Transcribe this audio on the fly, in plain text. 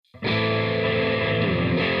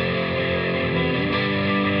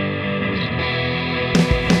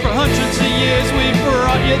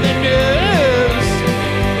brought you the news.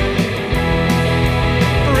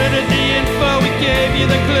 Printed the info, we gave you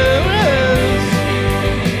the clues.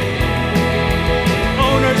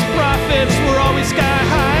 Owners' profits were always sky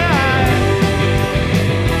high.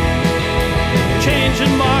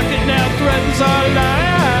 Changing market now threatens our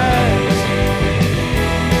lives.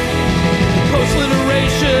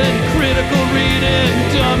 Post-literation, critical reading,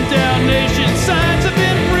 dumbed down nation, signs have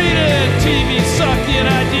been breeding. TV sucking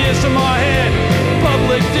ideas from our head.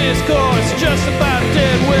 Public discourse just about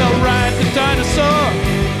dead. We'll ride the dinosaur.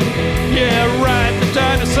 Yeah, ride the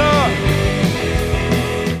dinosaur.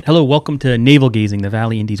 Hello, welcome to Navel Gazing, the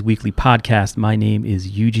Valley Indies weekly podcast. My name is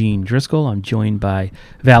Eugene Driscoll. I'm joined by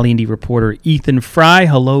Valley Indy reporter Ethan Fry.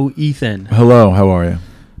 Hello, Ethan. Hello, how are you?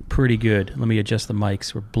 Pretty good. Let me adjust the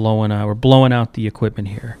mics. We're blowing out the equipment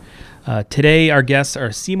here. Today, our guests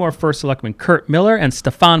are Seymour First Selectman Kurt Miller and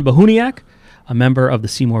Stefan Bohuniak, a member of the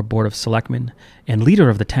Seymour Board of Selectmen and leader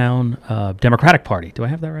of the town Democratic Party. Do I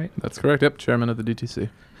have that right? That's correct. Yep, chairman of the DTC.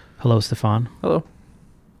 Hello, Stefan. Hello.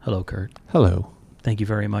 Hello, Kurt. Hello. Thank you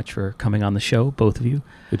very much for coming on the show, both of you.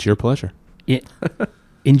 It's your pleasure.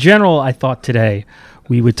 In general, I thought today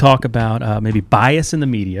we would talk about maybe bias in the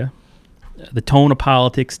media, the tone of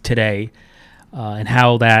politics today, and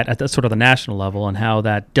how that, at the sort of the national level, and how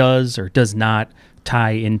that does or does not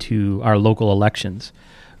tie into our local elections,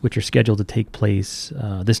 which are scheduled to take place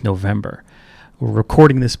this November. We're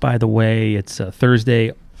recording this, by the way. It's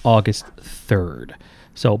Thursday, August 3rd.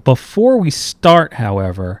 So before we start,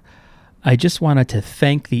 however, I just wanted to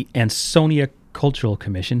thank the Ansonia Cultural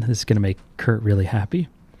Commission. This is going to make Kurt really happy.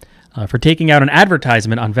 For taking out an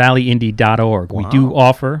advertisement on valleyindy.org.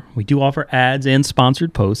 Wow. We do offer ads and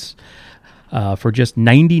sponsored posts for just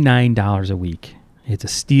 $99 a week. It's a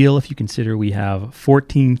steal if you consider we have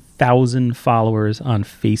 14,000 followers on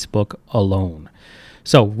Facebook alone.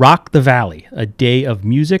 So Rock the Valley, a day of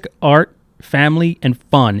music, art, family, and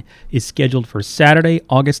fun is scheduled for Saturday,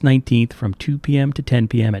 August 19th from 2 p.m. to 10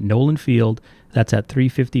 p.m. at Nolan Field. That's at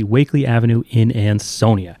 350 Wakely Avenue in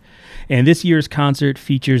Ansonia. And this year's concert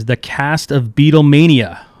features the cast of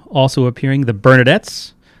Beatlemania, also appearing the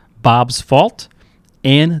Bernadettes, Bob's Fault,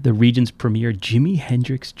 and the region's premier Jimi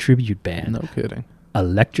Hendrix tribute band. No kidding.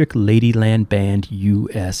 Electric Ladyland Band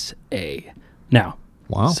USA. Now,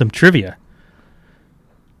 some trivia.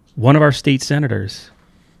 One of our state senators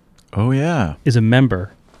is a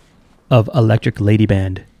member of Electric Lady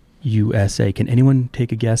Band USA. Can anyone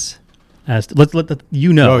take a guess? Let's let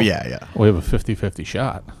you know. Oh, yeah. We have a 50-50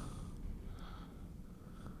 shot.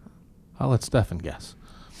 I'll let Stefan guess.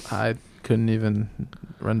 I couldn't even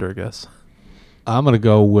render a guess. I'm going to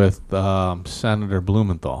go with Senator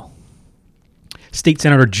Blumenthal. State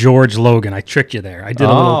Senator George Logan. I tricked you there. I did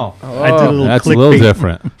a little that's a little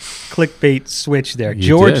different. Clickbait switch there. You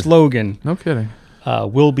George did. Logan. No kidding.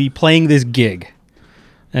 Will be playing this gig.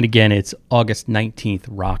 And again, it's August 19th,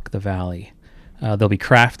 Rock the Valley. There'll be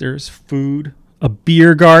crafters, food, a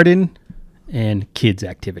beer garden, and kids'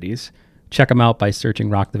 activities. Check them out by searching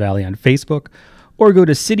Rock the Valley on Facebook, or go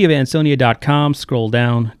to cityofansonia.com, scroll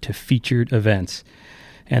down to featured events.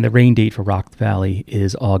 And the rain date for Rock the Valley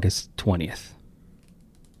is August 20th.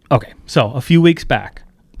 Okay, so a few weeks back,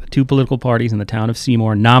 the two political parties in the town of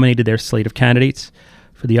Seymour nominated their slate of candidates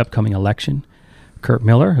for the upcoming election. Kurt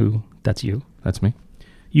Miller, that's you. That's me.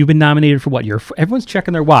 You've been nominated for what? Everyone's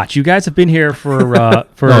checking their watch. You guys have been here for No,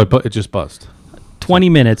 it just buzzed. 20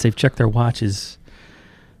 minutes. They've checked their watches.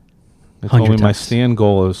 They told me my stand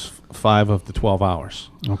goal is 5 of the 12 hours.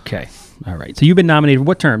 Okay. All right. So you've been nominated for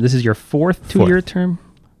what term? This is your fourth two-year term?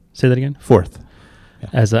 Say that again? Fourth. Yeah.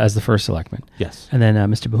 As the first selectman. Yes. And then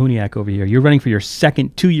Mr. Bohuniak over here, you're running for your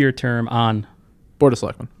second two-year term on Board of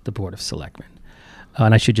Selectmen. The Board of Selectmen.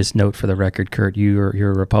 And I should just note for the record, Kurt, you're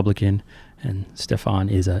a Republican, and Stefan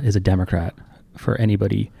is a Democrat, for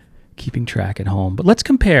anybody keeping track at home. But let's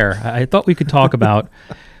compare. I thought we could talk about,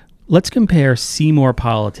 let's compare Seymour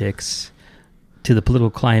politics to the political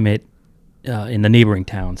climate in the neighboring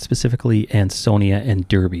towns, specifically Ansonia and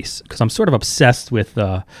Derby, because I'm sort of obsessed with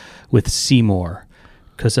Seymour,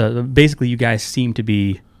 because basically you guys seem to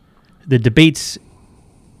be, the debates,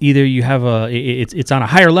 either you have it's on a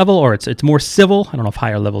higher level, or it's more civil. I don't know if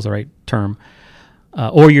higher level is the right term,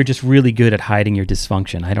 or you're just really good at hiding your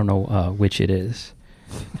dysfunction. I don't know which it is.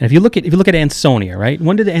 And if you look at Ansonia, right?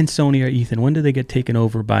 When did Ansonia, Ethan? When did they get taken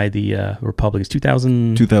over by the Republicans?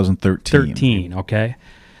 2013. Okay.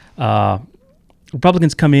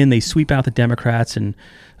 Republicans come in, they sweep out the Democrats, and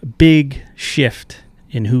a big shift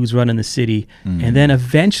in who's running the city. And then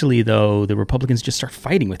eventually, though, the Republicans just start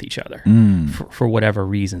fighting with each other for whatever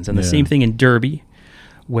reasons. And the same thing in Derby,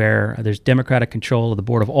 where there's Democratic control of the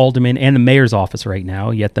Board of Aldermen and the mayor's office right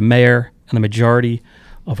now, yet the mayor and the majority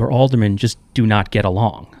of her aldermen just do not get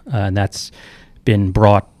along. And that's been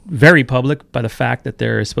brought very public by the fact that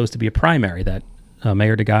there is supposed to be a primary, that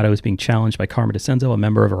Mayor Delgado is being challenged by Carmen DeCenzo, a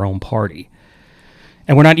member of her own party.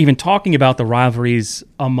 And we're not even talking about the rivalries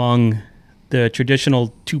among the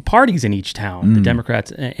traditional two parties in each town, the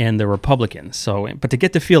Democrats and the Republicans. So, but to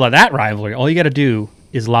get the feel of that rivalry, all you got to do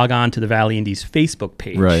is log on to the Valley Indies Facebook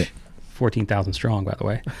page. Right. 14,000 strong, by the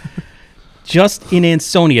way. Just in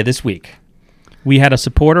Ansonia this week, we had a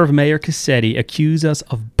supporter of Mayor Cassetti accuse us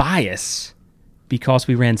of bias because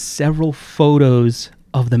we ran several photos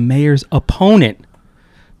of the mayor's opponent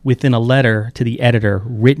within a letter to the editor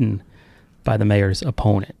written by the mayor's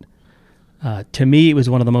opponent. To me, it was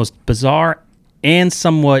one of the most bizarre and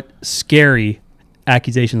somewhat scary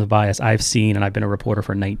accusations of bias I've seen, and I've been a reporter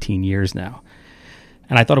for 19 years now.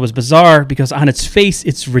 And I thought it was bizarre because on its face,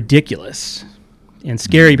 it's ridiculous, and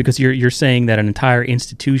scary because you're saying that an entire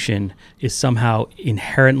institution is somehow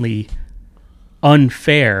inherently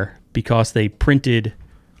unfair because they printed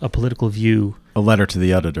a political view, A letter to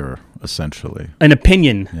the editor, essentially. an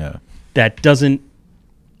opinion Yeah. that doesn't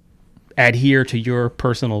adhere to your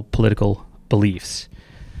personal political beliefs.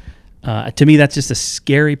 To me, that's just a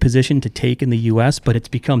scary position to take in the U.S., but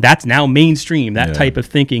that's now mainstream. That type of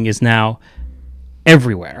thinking is now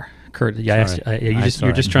everywhere. Kurt,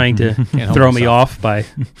 you're just trying to throw me off by...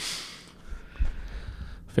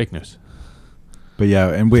 Fake news. But yeah,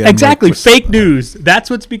 and Exactly, fake news. That's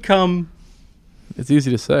what's become It's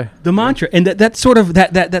easy to say. the mantra. And that sort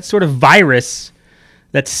of virus,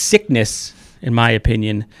 that sickness, in my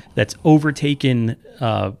opinion, that's overtaken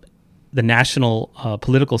the national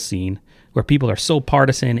political scene, where people are so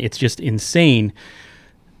partisan, it's just insane.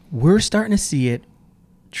 We're starting to see it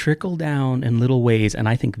trickle down in little ways, and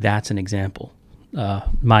I think that's an example,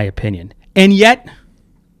 my opinion. And yet,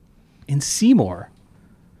 in Seymour,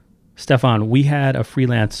 Stefan, we had a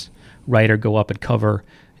freelance writer go up and cover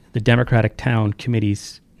the Democratic Town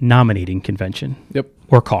Committee's nominating convention. Yep.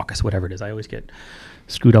 Or caucus, whatever it is. I always get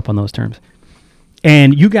screwed up on those terms.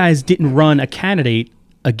 And you guys didn't run a candidate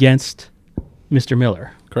against Mr.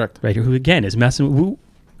 Miller, Correct. right? Who, again, is messing...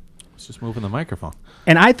 It's just moving the microphone.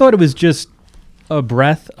 And I thought it was just a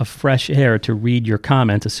breath of fresh air to read your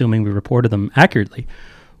comments, assuming we reported them accurately,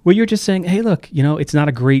 where you're just saying, hey, look, it's not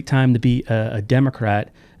a great time to be a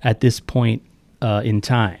Democrat at this point in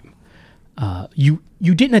time. You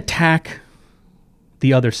didn't attack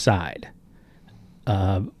the other side.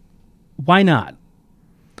 Why not?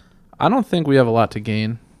 I don't think we have a lot to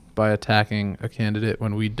gain by attacking a candidate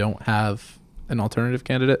when we don't have an alternative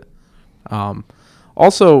candidate.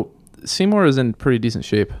 Also, Seymour is in pretty decent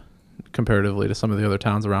shape comparatively to some of the other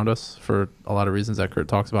towns around us for a lot of reasons that Kurt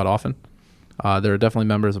talks about often. There are definitely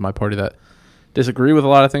members of my party that disagree with a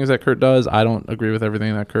lot of things that Kurt does. I don't agree with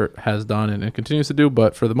everything that Kurt has done and continues to do,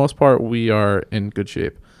 but for the most part, we are in good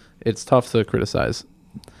shape. It's tough to criticize.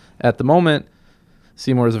 At the moment,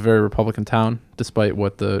 Seymour is a very Republican town, despite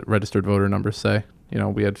what the registered voter numbers say.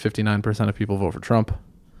 We had 59% of people vote for Trump,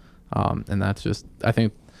 and that's just, I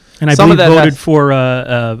think... And I believe voted for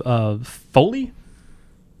Foley?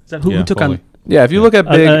 Is that who took Foley. on... Yeah, if you look at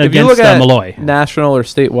Malloy. national or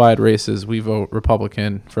statewide races, we vote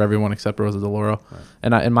Republican for everyone except Rosa DeLauro.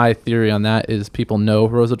 Right. And my theory on that is people know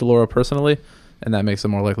Rosa DeLauro personally, and that makes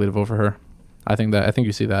them more likely to vote for her. I think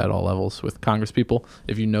you see that at all levels with Congress people.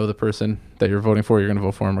 If you know the person that you're voting for, you're going to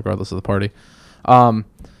vote for him regardless of the party.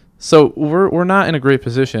 So we're not in a great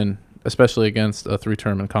position, especially against a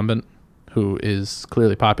 3-term incumbent who is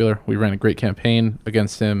clearly popular. We ran a great campaign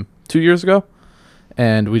against him 2 years ago,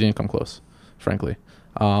 and we didn't come close, frankly.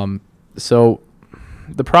 So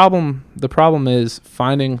the problem is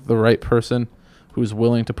finding the right person who's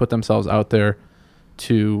willing to put themselves out there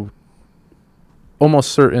to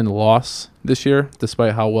almost certain loss this year,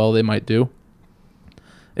 despite how well they might do.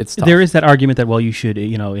 It's tough. There is that argument that, you should,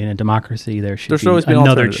 in a democracy, there should always be an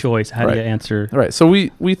another alternative. choice. How do you answer? Right. So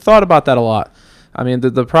we thought about that a lot. I mean,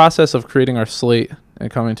 the process of creating our slate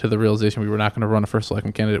and coming to the realization we were not going to run a first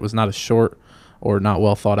selectman candidate was not a short or not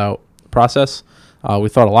well thought out process. We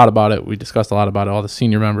thought a lot about it. We discussed a lot about it. All the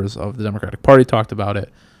senior members of the Democratic Party talked about it.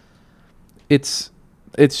 It's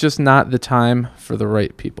just not the time for the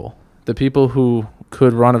right people. The people who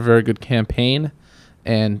could run a very good campaign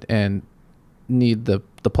and need the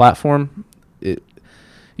platform. You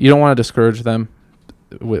don't want to discourage them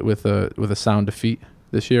with a sound defeat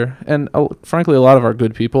this year. And frankly, a lot of our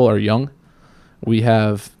good people are young. We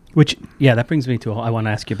have... that brings me to... I want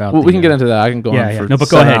to ask you about... Well, we can get into that. I can go on for No, but 7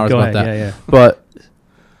 go ahead. hours Go about ahead. that. But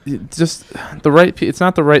Just the right. It's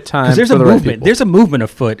not the right time. Because there's for a the right movement. people. There's a movement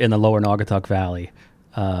afoot in the lower Naugatuck Valley,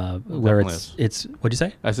 where definitely it's what'd you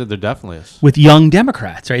say? I said there definitely is. With young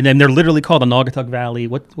Democrats, right? And then they're literally called the Naugatuck Valley.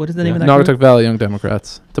 What is the name of that Naugatuck group? Valley Young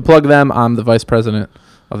Democrats. To plug them, I'm the vice president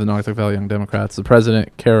of the Naugatuck Valley Young Democrats. The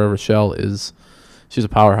president, Kara Rochelle, she's a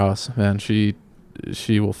powerhouse, man. She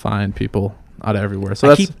will find people out of everywhere.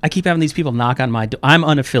 So I keep having these people knock on my door. I'm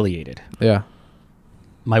unaffiliated. Yeah.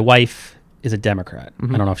 My wife is a Democrat.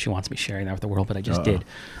 Mhm. I don't know if she wants me sharing that with the world, but I just did.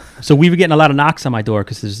 So we were getting a lot of knocks on my door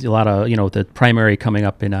because there's a lot of the primary coming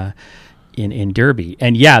up in Derby,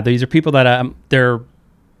 and yeah, these are people that they're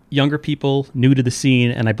younger people new to the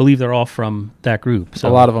scene, and I believe they're all from that group. So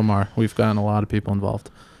A lot of them are. We've gotten a lot of people involved,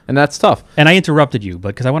 and that's tough. And I interrupted you, but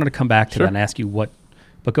because I wanted to come back to Sure. that and ask you what.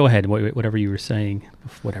 But go ahead, whatever you were saying.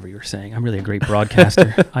 Whatever you were saying. I'm really a great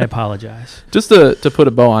broadcaster. I apologize. Just to put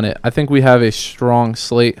a bow on it, I think we have a strong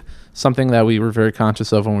slate. Something that we were very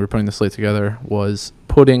conscious of when we were putting the slate together was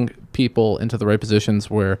putting people into the right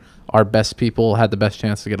positions where our best people had the best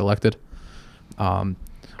chance to get elected.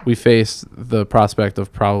 We faced the prospect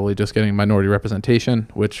of probably just getting minority representation,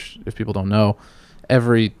 which, if people don't know,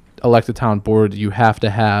 every elected town board, you have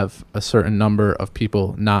to have a certain number of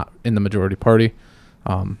people not in the majority party.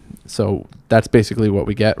 So that's basically what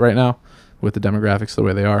we get right now with the demographics the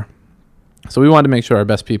way they are. So we wanted to make sure our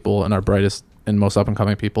best people and our brightest and most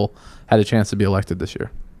up-and-coming people had a chance to be elected this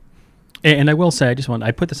year. And I will say,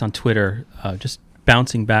 I put this on Twitter, just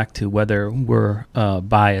bouncing back to whether we're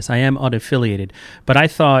biased. I am unaffiliated, but I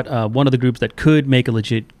thought one of the groups that could make a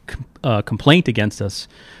legit complaint against us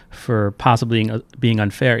for possibly being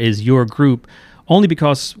unfair is your group, only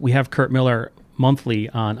because we have Kurt Miller monthly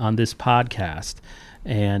on this podcast.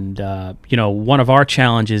 And, one of our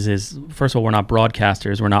challenges is, first of all, we're not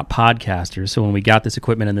broadcasters, we're not podcasters. So when we got this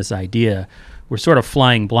equipment and this idea, we're sort of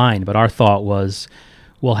flying blind. But our thought was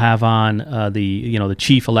we'll have on the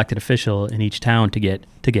chief elected official in each town to get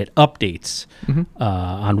updates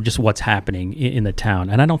on just what's happening in the town.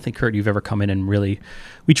 And I don't think, Kurt, you've ever come in and really,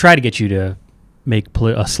 we try to get you to make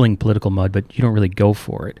a sling political mud, but you don't really go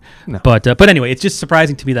for it. No. But anyway, it's just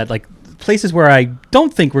surprising to me that places where I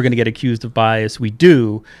don't think we're going to get accused of bias, we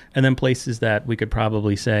do, and then places that we could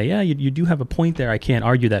probably say, yeah, you do have a point there. I can't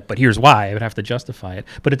argue that, but here's why. I would have to justify it.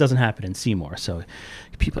 But it doesn't happen in Seymour, so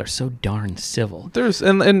people are so darn civil. There's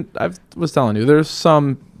and I was telling you, there's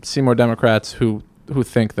some Seymour Democrats who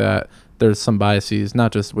think that there's some biases,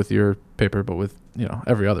 not just with your paper, but with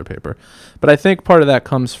every other paper. But I think part of that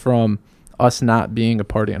comes from us not being a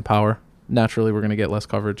party in power. Naturally, we're going to get less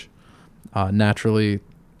coverage. Naturally,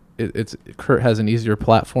 Kurt has an easier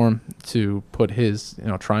platform to put his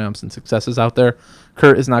triumphs and successes out there.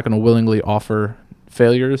 Kurt is not going to willingly offer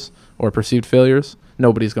failures or perceived failures.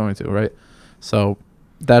 Nobody's going to, right? So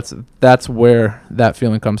that's where that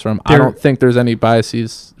feeling comes from. I don't think there's any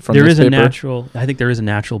biases from this paper. I think there is a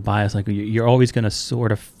natural bias. Like you're always going to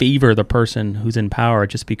sort of favor the person who's in power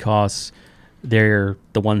just because they're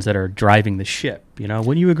the ones that are driving the ship.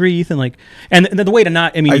 Wouldn't you agree, Ethan? And the way to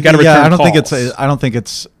not, you got to return I don't calls. I don't think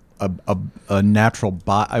it's a natural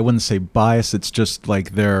I wouldn't say bias. It's just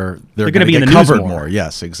like they're going to be in get the news covered more.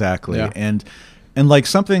 Yes, exactly. Yeah. And like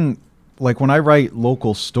something like when I write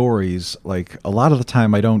local stories, like a lot of the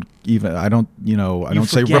time I don't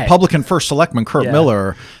say Republican first selectman Kurt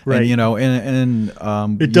Miller, right? And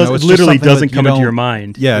it does. It literally doesn't come into your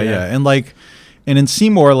mind. Yeah. And in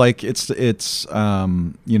Seymour, it's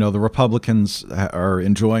the Republicans are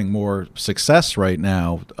enjoying more success right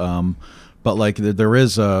now. But there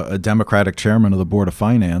is a Democratic chairman of the Board of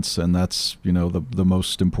Finance, and that's the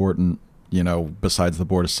most important. Besides the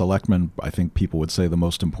Board of Selectmen, I think people would say the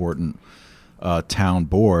most important town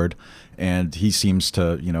board, and he seems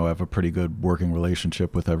to have a pretty good working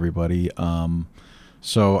relationship with everybody.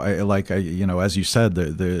 So as you said,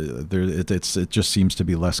 it just seems to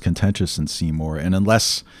be less contentious in Seymour, and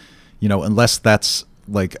unless that's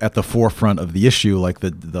at the forefront of the issue,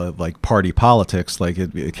 the party politics,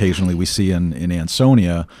 occasionally we see in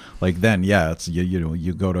Ansonia, then it's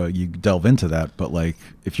you delve into that. But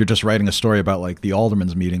if you're just writing a story about the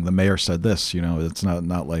alderman's meeting, the mayor said this, it's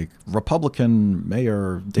not like Republican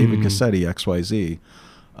Mayor David Cassetti XYZ.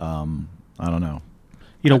 I don't know.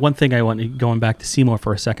 One thing I want, going back to Seymour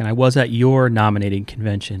for a second, I was at your nominating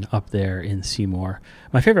convention up there in Seymour.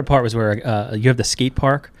 My favorite part was where you have the skate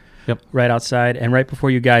park. Yep. Right outside, and right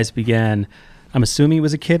before you guys began, I'm assuming it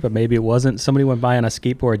was a kid, but maybe it wasn't. Somebody went by on a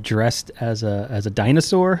skateboard dressed as a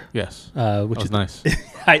dinosaur. Yes, which was nice.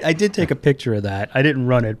 I did take a picture of that. I didn't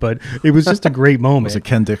run it, but it was just a great moment. Was it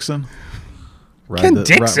Ken Dixon? Ken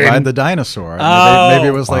Dixon? Ride the Dinosaur. Oh. Maybe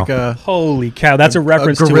it was like a Holy cow! That's a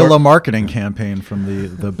reference guerrilla to marketing campaign from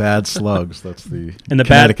the Bad Slugs. That's the And the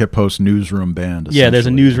Connecticut Post newsroom band. Yeah, there's a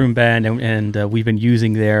essentially. newsroom band, and we've been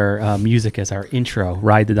using their music as our intro.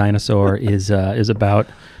 Ride the Dinosaur is about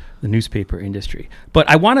the newspaper industry. But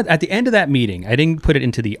I wanted, at the end of that meeting, I didn't put it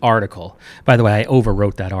into the article. By the way, I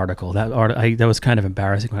overwrote that article. That was kind of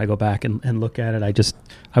embarrassing when I go back and look at it.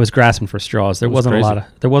 I was grasping for straws. There wasn't crazy.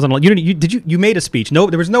 a lot. You made a speech. No,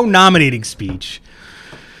 there was no nominating speech.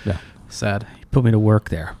 Yeah, sad. Put me to work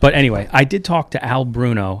there. But anyway, I did talk to Al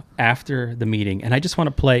Bruno after the meeting, and I just want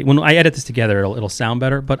to play. When I edit this together, it'll sound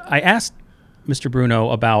better. But I asked Mr.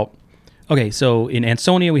 Bruno about, okay, so in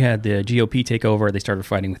Ansonia, we had the GOP take over. They started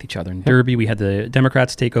fighting with each other. In Derby, we had the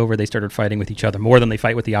Democrats take over. They started fighting with each other more than they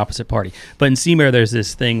fight with the opposite party. But in Seymour, there's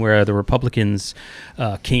this thing where the Republicans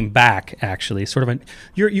came back, actually. Sort of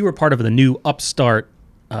you were part of the new upstart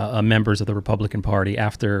members of the Republican Party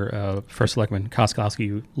after First Selectman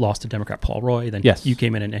Koskowski lost to Democrat Paul Roy. Then Yes. you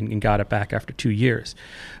came in and got it back after 2 years.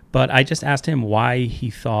 But I just asked him why he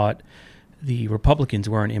thought the Republicans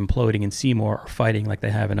weren't imploding in Seymour or fighting like they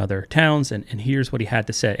have in other towns, and here's what he had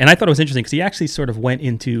to say. And I thought it was interesting because he actually sort of went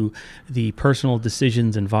into the personal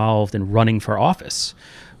decisions involved in running for office,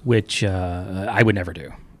 which I would never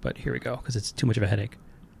do. But here we go, because it's too much of a headache.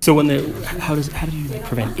 So how do you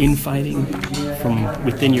prevent infighting from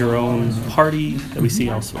within your own party that we see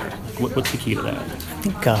elsewhere? What's the key to that?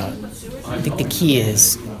 I think the key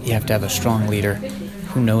is you have to have a strong leader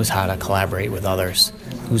who knows how to collaborate with others,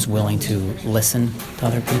 who's willing to listen to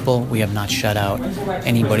other people. We have not shut out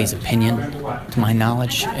anybody's opinion, to my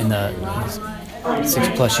knowledge, in the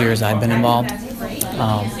 6+ years I've been involved.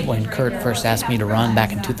 When Kurt first asked me to run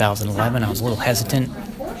back in 2011, I was a little hesitant.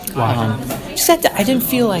 I didn't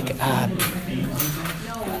feel like I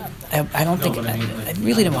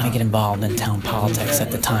really didn't want to get involved in town politics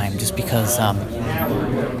at the time, just because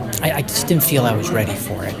I just didn't feel I was ready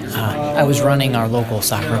for it. I was running our local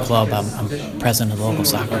soccer club. I'm president of the local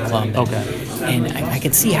soccer club. Okay. And I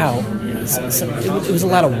could see how it was a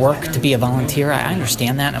lot of work to be a volunteer. I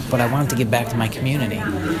understand that, but I wanted to give back to my community.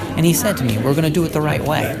 And he said to me, "We're going to do it the right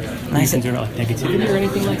way." And I said, Like negativity or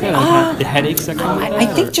anything like that? The headaches that come with I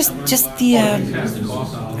think just the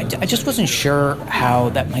I just wasn't sure how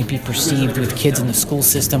that might be perceived with kids in the school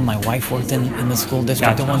system. My wife worked in the school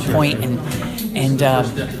district at one point, and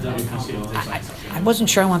I wasn't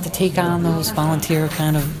sure I wanted to take on those volunteer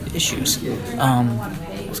kind of issues. I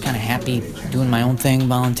was kind of happy doing my own thing,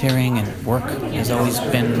 volunteering, and work has always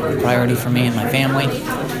been a priority for me and my family.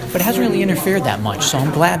 But it hasn't really interfered that much, so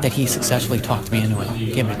I'm glad that he successfully talked me into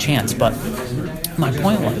it, gave it a chance. But my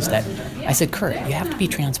point was that I said, Kurt, you have to be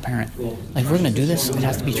transparent. Like, if we're going to do this, it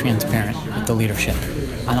has to be transparent with the leadership.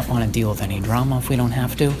 I don't want to deal with any drama if we don't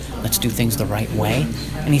have to. Let's do things the right way.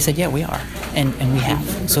 And he said, yeah, we are. And we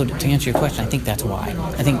have. So to answer your question, I think that's why.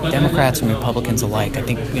 I think Democrats and Republicans alike, I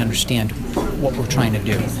think we understand what we're trying to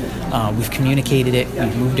do. We've communicated it.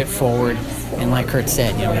 We've moved it forward. And like Kurt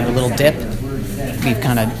said, we had a little dip. We've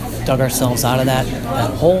kind of dug ourselves out of that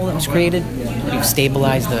hole that was created. We've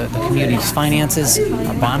stabilized the community's finances.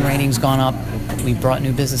 Our bond rating's gone up. We've brought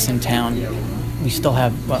new business in town. We still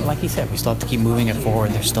have, well, like he said, we still have to keep moving it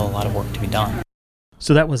forward. There's still a lot of work to be done.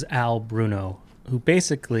 So that was Al Bruno, who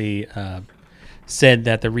basically said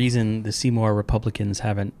that the reason the Seymour Republicans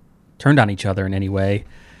haven't turned on each other in any way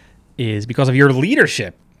is because of your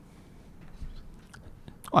leadership.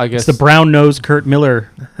 I guess It's the brown-nosed Kurt Miller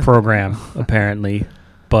program, apparently.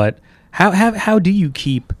 But how do you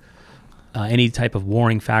keep any type of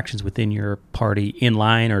warring factions within your party in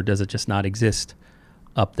line, or does it just not exist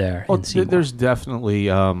up there in Seymour? there's definitely,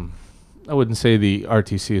 I wouldn't say the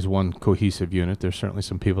RTC is one cohesive unit. There's certainly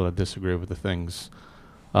some people that disagree with the things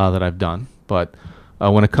that I've done. But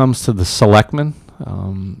when it comes to the selectmen,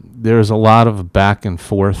 there's a lot of back and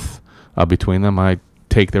forth between them. I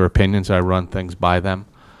take their opinions. I run things by them.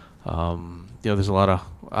 There's a lot of,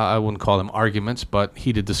 I wouldn't call them arguments, but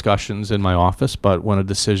heated discussions in my office. But when a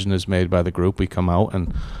decision is made by the group, we come out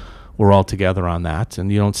and we're all together on that.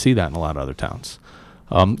 And you don't see that in a lot of other towns.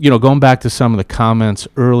 Going back to some of the comments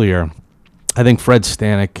earlier, I think Fred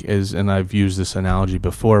Stanek is, and I've used this analogy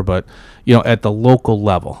before, but, at the local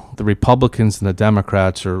level, the Republicans and the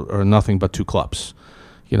Democrats are nothing but two clubs.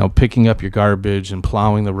 Picking up your garbage and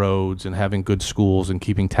plowing the roads and having good schools and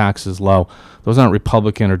keeping taxes low. Those aren't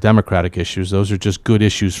Republican or Democratic issues. Those are just good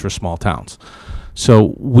issues for small towns.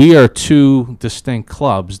 So we are two distinct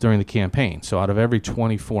clubs during the campaign. So out of every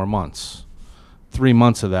 24 months, 3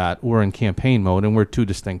 months of that, we're in campaign mode and we're two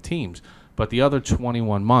distinct teams. But the other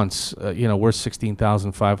 21 months, we're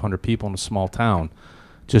 16,500 people in a small town.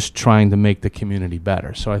 just trying to make the community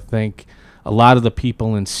better. So I think a lot of the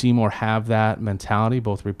people in Seymour have that mentality,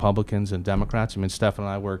 both Republicans and Democrats. I mean, Stefan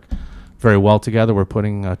and I work very well together. We're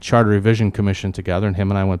putting a charter revision commission together, and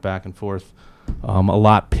him and I went back and forth a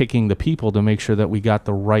lot, picking the people to make sure that we got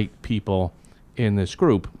the right people in this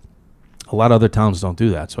group. A lot of other towns don't do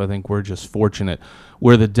that, so I think we're just fortunate.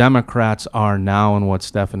 Where the Democrats are now and what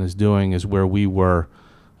Stefan is doing is where we were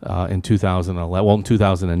in 2011. Well, in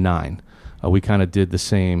 2009. We kind of did the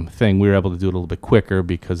same thing. We were able to do it a little bit quicker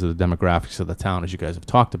because of the demographics of the town, as you guys have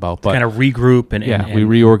talked about. But kind of regroup and we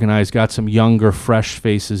reorganized, got some younger, fresh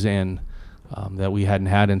faces in that we hadn't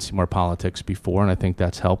had in Seymour politics before, and I think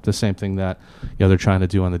that's helped. The same thing that they're trying to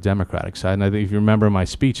do on the Democratic side. And I think if you remember my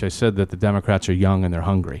speech, I said that the Democrats are young and they're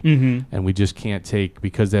hungry, and we just can't take,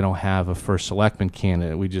 because they don't have a first selectman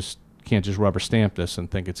candidate, we just can't just rubber stamp this and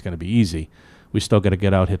think it's going to be easy. We still got to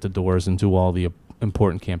get out, hit the doors, and do all the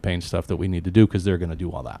important campaign stuff that we need to do, because they're going to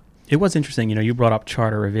do all that. It was interesting, you brought up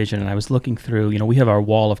charter revision, and I was looking through, we have our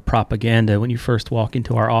wall of propaganda when you first walk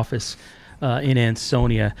into our office in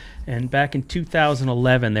Ansonia. And back in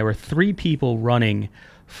 2011, there were 3 people running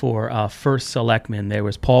for first selectman. There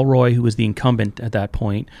was Paul Roy, who was the incumbent at that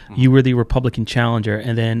point. You were the Republican challenger.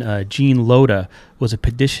 And then Gene Loda was a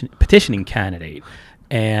petitioning candidate.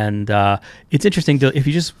 And it's interesting, if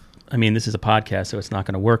you just, this is a podcast, so it's not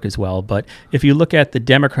going to work as well. But if you look at the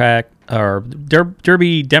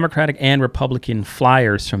Derby Democratic and Republican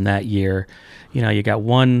flyers from that year, you got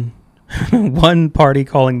one party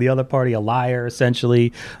calling the other party a liar,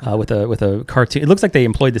 essentially, with a cartoon. It looks like they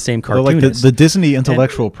employed the same cartoonist. Like the Disney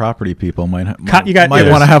intellectual property people might want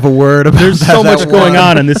to have a word about. There's so much going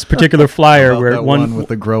on in this particular flyer where one with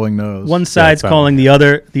the growing nose. One side's calling the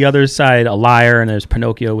other side a liar, and there's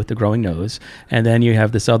Pinocchio with the growing nose, and then you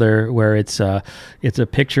have this other where it's a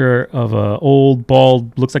picture of a old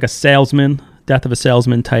bald, looks like a salesman. Death of a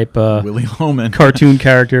Salesman type Willie Loman cartoon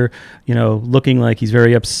character, looking like he's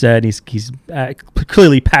very upset. He's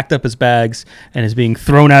clearly packed up his bags and is being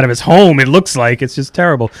thrown out of his home. It looks like it's just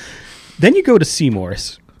terrible. Then you go to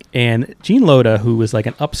Seymour's, and Gene Loda, who was like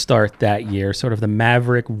an upstart that year, sort of the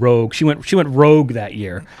maverick rogue. She went rogue that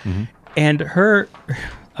year, and her.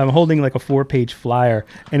 I'm holding like a 4-page flyer,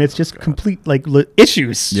 and it's just complete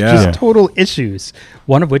issues, just total issues.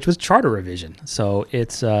 One of which was charter revision. So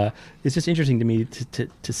it's just interesting to me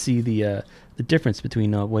to see the difference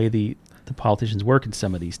between the way the politicians work in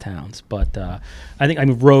some of these towns. But I think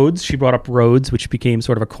roads. She brought up roads, which became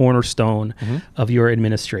sort of a cornerstone of your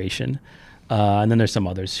administration. And then there's some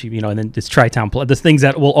others, and then this Tri-Town, the things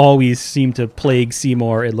that will always seem to plague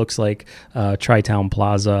Seymour. It looks like Tri-Town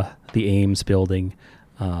Plaza, the Ames building.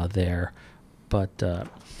 There, but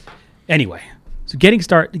anyway, so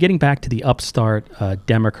getting back to the upstart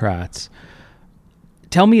Democrats.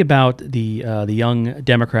 Tell me about the young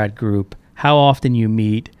Democrat group. How often you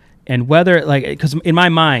meet, and whether because in my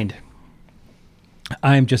mind,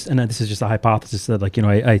 I'm just, and this is just a hypothesis that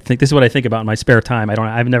I think this is what I think about in my spare time.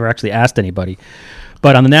 I've never actually asked anybody.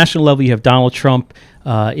 But on the national level, you have Donald Trump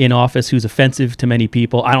in office, who's offensive to many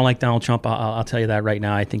people. I don't like Donald Trump. I'll tell you that right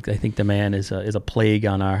now. I think the man is a plague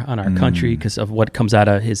on our country because of what comes out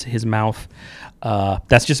of his mouth.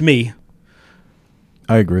 That's just me.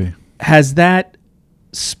 I agree. Has that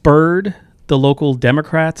spurred the local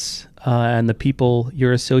Democrats and the people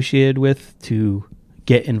you're associated with to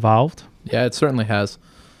get involved? Yeah, it certainly has.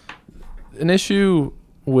 An issue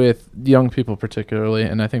with young people particularly,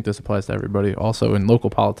 and I think this applies to everybody also in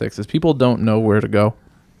local politics, is people don't know where to go.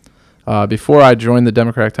 Before I joined the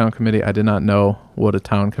Democratic Town Committee, I did not know what a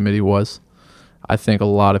town committee was. I think a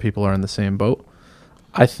lot of people are in the same boat.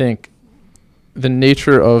 I think the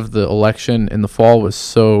nature of the election in the fall was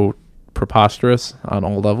so preposterous on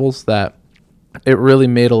all levels that it really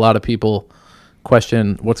made a lot of people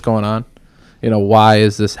question what's going on. Why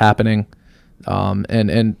is this happening?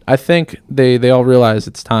 And I think they all realize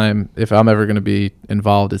it's time, if I'm ever going to be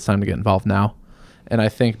involved, it's time to get involved now. And I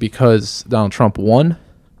think because Donald Trump won,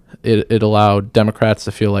 it allowed Democrats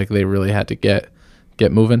to feel like they really had to get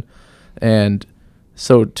moving. And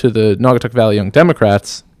so to the Naugatuck Valley Young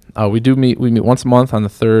Democrats, we meet once a month on the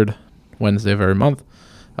 3rd Wednesday of every month.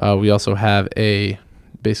 We also have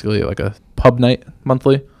basically like a pub night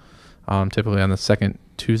monthly, typically on the 2nd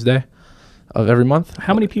Tuesday of every month.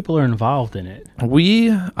 How many people are involved in it?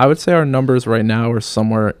 I would say our numbers right now are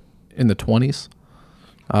somewhere in the 20s,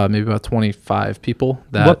 maybe about 25 people.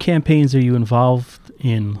 What campaigns are you involved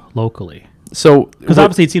in locally? So, because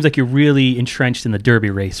obviously it seems like you're really entrenched in the Derby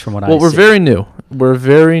race from what I see. Well, we're very new. We're a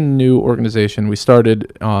very new organization. We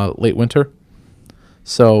started late winter.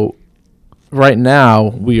 So right now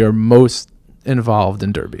we are most involved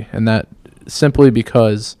in Derby, and that simply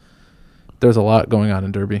because there's a lot going on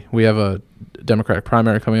in Derby. We have a Democratic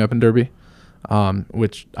primary coming up in Derby,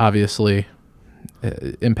 which obviously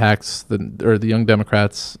impacts the Young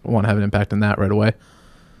Democrats want to have an impact in that right away.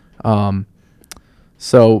 But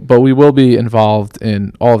we will be involved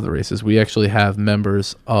in all of the races. We actually have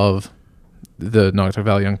members of the Naugatuck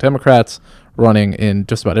Valley Young Democrats running in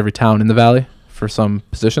just about every town in the valley for some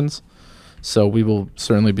positions. So we will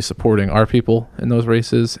certainly be supporting our people in those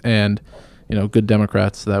races and, good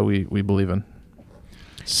Democrats that we believe in.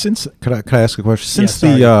 Could I ask a question? Since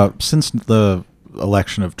the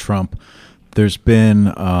election of Trump, there's been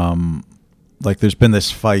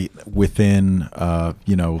this fight within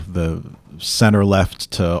the center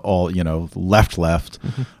left to all left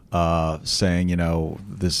Mm-hmm. saying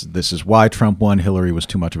this is why Trump won. Hillary was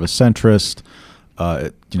too much of a centrist.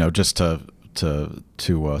 Just to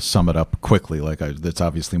sum it up quickly, that's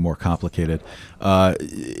obviously more complicated.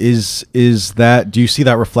 Is that, do you see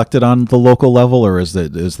that reflected on the local level, or is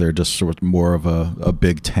there just sort of more of a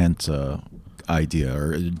big tent idea,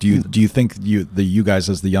 or do you think you guys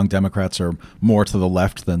as the Young Democrats are more to the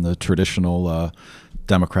left than the traditional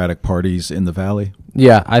Democratic parties in the Valley?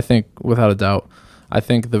 Yeah, I think without a doubt. I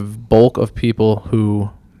think the bulk of people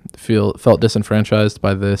who felt disenfranchised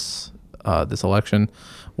by this election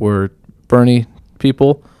were Bernie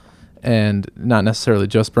people, and not necessarily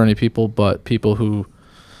just Bernie people, but people who,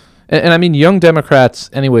 and I mean, Young Democrats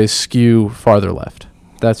anyways skew farther left.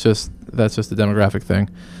 That's just a demographic thing.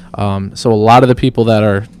 So a lot of the people that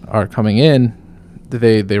are coming in,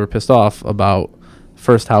 they were pissed off about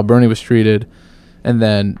first how Bernie was treated, and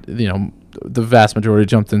then the vast majority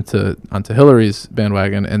jumped onto Hillary's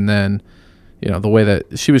bandwagon, and then the way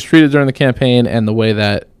that she was treated during the campaign and the way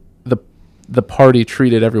that the party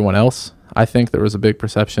treated everyone else. I think there was a big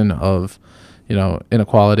perception of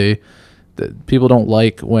inequality, that people don't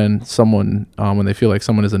like when they feel like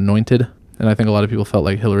someone is anointed, and I think a lot of people felt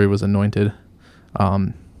like Hillary was anointed.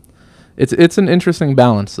 It's an interesting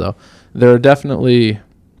balance, though. There are definitely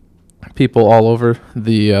people all over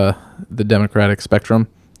the Democratic spectrum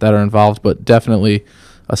that are involved, but definitely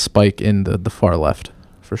a spike in the far left,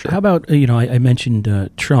 for sure. How about, I mentioned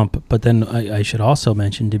Trump, but then I should also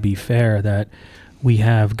mention, to be fair, that we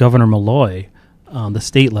have Governor Malloy on the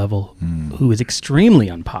state level who is extremely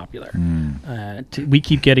unpopular. We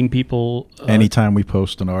keep getting people... Anytime we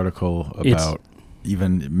post an article about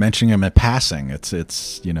even mentioning him in passing, it's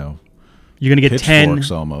you're going to get 10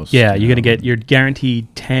 almost. Yeah, you're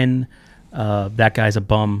guaranteed 10 that guy's a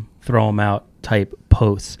bum, throw him out type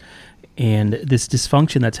posts. And this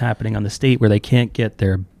dysfunction that's happening on the state where they can't get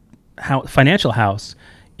their financial house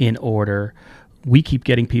in order, we keep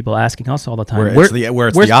getting people asking us all the time. Where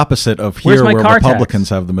it's the opposite of here, where Republicans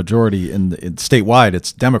have the majority in statewide.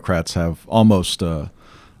 It's Democrats have almost a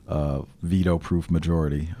veto-proof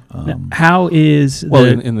majority. How is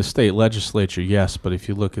in the state legislature? Yes, but if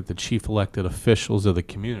you look at the chief elected officials of the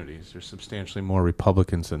communities, there's substantially more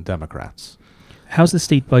Republicans than Democrats. How's the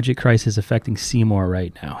state budget crisis affecting Seymour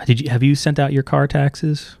right now? Have you sent out your car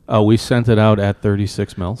taxes? We sent it out at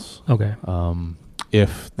 36 mills. Okay.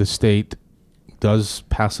 If the state does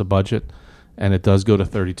pass a budget and it does go to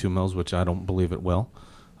 32 mills, which I don't believe it will,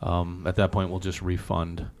 at that point we'll just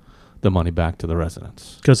refund the money back to the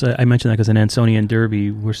residents. Because I mentioned that because in Ansonia and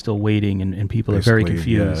Derby, we're still waiting, and people are very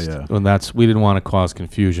confused. Yeah. And we didn't want to cause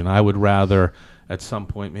confusion. I would rather, at some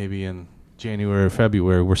point, maybe in January or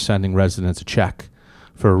February, we're sending residents a check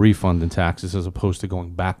for a refund in taxes as opposed to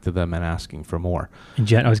going back to them and asking for more. And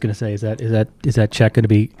Jen, I was going to say, is that check going to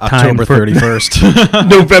be October 31st,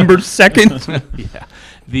 November 2nd?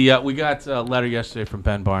 Yeah. We got a letter yesterday from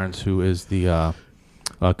Ben Barnes, who is the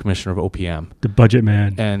commissioner of OPM, the budget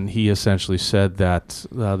man, and he essentially said that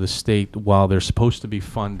the state, while they're supposed to be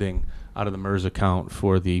funding out of the MERS account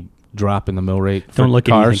for the drop in the mill rate for don't look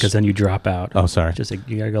cars, at anything because then you drop out. Oh, sorry. Just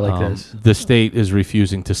you gotta go like this. The state is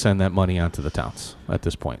refusing to send that money onto the towns at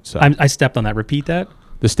this point. So I stepped on that. Repeat that.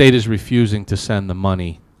 The state is refusing to send the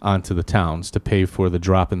money onto the towns to pay for the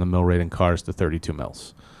drop in the mill rate in cars to 32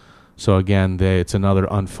 mills. So again, it's another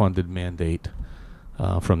unfunded mandate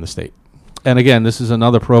from the state. And again, this is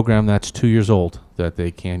another program that's 2 years old that they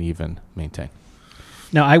can't even maintain.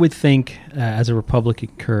 Now, I would think, as a Republican,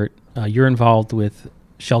 Kurt, you're involved with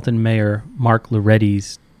Shelton Mayor Mark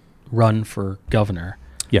Loretti's run for governor.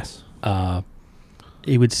 Yes.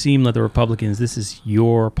 It would seem that the Republicans, this is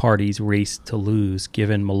your party's race to lose,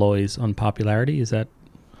 given Malloy's unpopularity. Is that?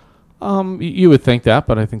 You would think that,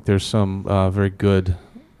 but I think there's some very good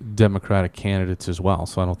Democratic candidates as well.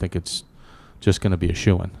 So I don't think it's just going to be a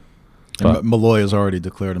shoo-in. And Malloy has already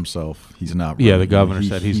declared himself. He's not. Yeah, running. the governor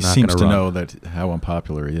said he's he not seems gonna to run. know that how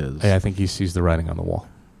unpopular he is. I think he sees the writing on the wall.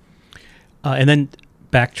 And then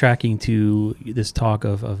backtracking to this talk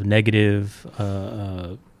of negative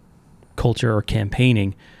culture or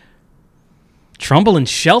campaigning, Trumbull and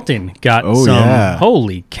Shelton got Oh, some. yeah.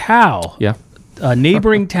 Holy cow! Yeah.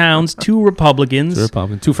 Neighboring towns, two Republicans,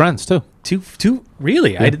 Two friends, too. two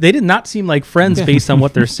really. Yeah. They did not seem like friends based on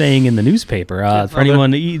what they're saying in the newspaper. For no, anyone,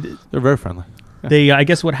 They're very friendly. they I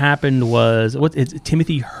guess what happened was it's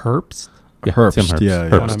Timothy Herbst. Yeah, Herbst, Tim Herbst. yeah, I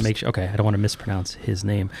yeah. want to make sure. Okay, I don't want to mispronounce his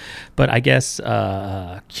name, but I guess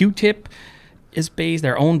Q-Tip is based.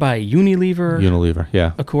 They're owned by Unilever,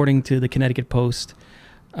 yeah. according to the Connecticut Post,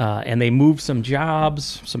 and they moved some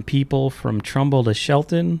jobs, some people from Trumbull to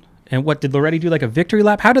Shelton. And what did Loretti do? Like a victory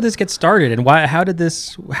lap? How did this get started? And why? How does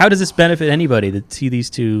this benefit anybody to see these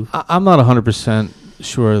two? I'm not 100%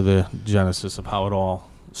 sure of the genesis of how it all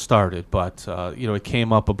started, but it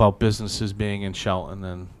came up about businesses being in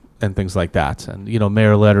Shelton and things like that. And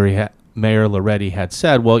Mayor Loretti had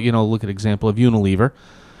said, well, look at example of Unilever.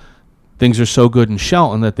 Things are so good in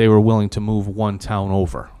Shelton that they were willing to move one town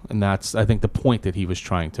over, and that's I think the point that he was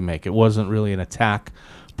trying to make. It wasn't really an attack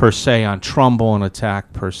per se on Trumbull, an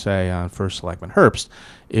attack per se on First Selectman Herbst.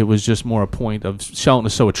 It was just more a point of Shelton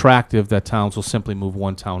is so attractive that towns will simply move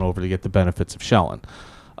one town over to get the benefits of Shelton.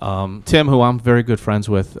 Tim, who I'm very good friends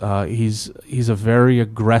with, he's a very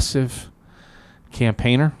aggressive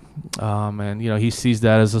campaigner, and he sees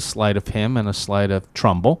that as a slight of him and a slight of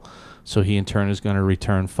Trumbull. So he in turn is going to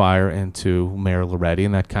return fire into Mayor Loretti,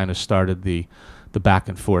 and that kind of started the back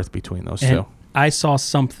and forth between those two. I saw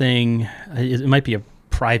something. It might be a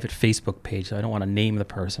private Facebook page, so I don't want to name the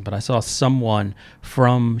person, but I saw someone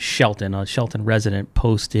from Shelton, a Shelton resident,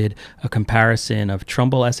 posted a comparison of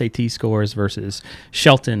Trumbull SAT scores versus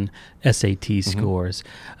Shelton SAT scores,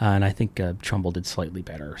 and I think Trumbull did slightly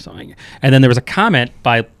better or something. And then there was a comment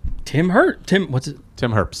by Tim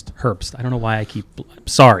Herbst. I don't know why I keep.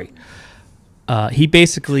 Sorry. He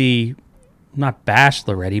basically not bashed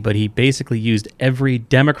Loretti, but he basically used every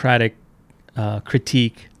Democratic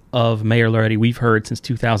critique of Mayor Loretti we've heard since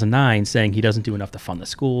 2009, saying he doesn't do enough to fund the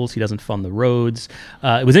schools, he doesn't fund the roads.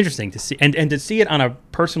 It was interesting to see, and to see it on a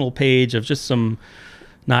personal page of just some,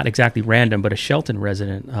 not exactly random, but a Shelton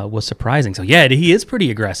resident was surprising. So yeah, he is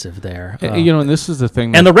pretty aggressive there. And this is the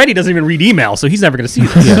thing. And Loretti doesn't even read email, so he's never going to see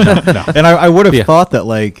this. no. And I would have thought that,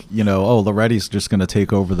 Loretti's just going to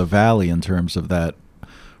take over the valley in terms of that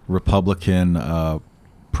Republican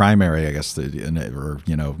primary, I guess,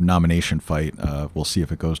 nomination fight. We'll see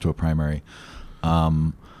if it goes to a primary.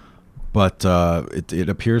 But it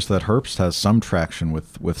appears that Herbst has some traction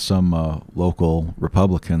with some local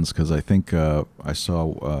Republicans, because I think I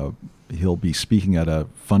saw he'll be speaking at a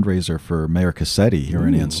fundraiser for Mayor Cassetti here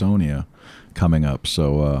in Ansonia coming up.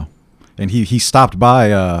 So, and he stopped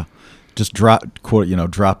by, just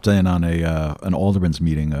dropped in on an alderman's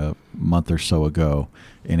meeting a month or so ago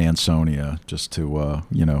in Ansonia, just to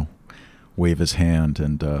wave his hand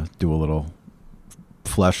and do a little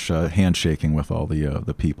flesh handshaking with all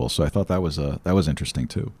the people. So I thought that was interesting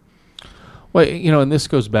too. Well, and this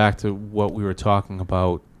goes back to what we were talking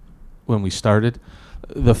about when we started.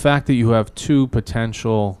 The fact that you have two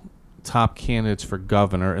potential top candidates for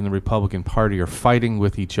governor in the Republican Party are fighting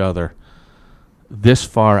with each other this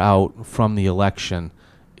far out from the election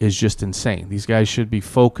is just insane. These guys should be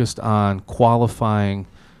focused on qualifying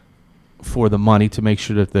for the money to make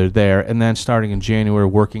sure that they're there, and then starting in January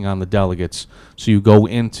working on the delegates, so you go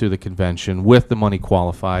into the convention with the money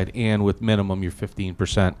qualified and with minimum your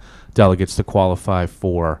 15% delegates to qualify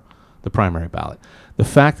for the primary ballot. The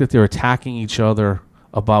fact that they're attacking each other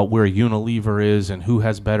about where Unilever is and who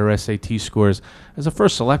has better SAT scores, as a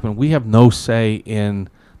first selectman, we have no say in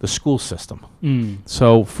the school system.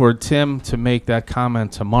 So for Tim to make that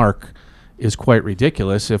comment to Mark is quite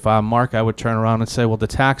ridiculous. If I'm Mark, I would turn around and say, well, the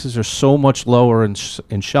taxes are so much lower in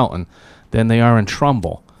Shelton than they are in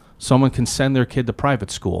Trumbull. Someone can send their kid to private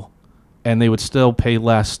school, and they would still pay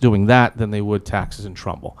less doing that than they would taxes in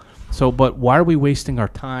Trumbull. So, but why are we wasting our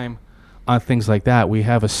time on things like that? We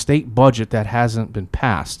have a state budget that hasn't been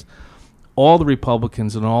passed. All the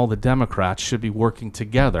Republicans and all the Democrats should be working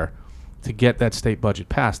together to get that state budget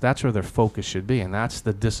passed. That's where their focus should be, and that's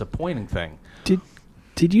the disappointing thing.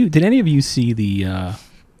 Did any of you see the, I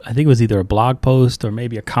think it was either a blog post or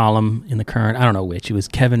maybe a column in the Current, I don't know which, it was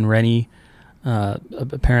Kevin Rennie.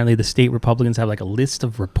 Apparently the state Republicans have like a list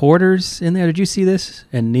of reporters in there. Did you see this?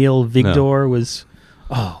 And Neil Vigdor was,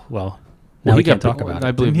 now we can't talk about it.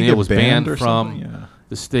 I believe Neil was banned from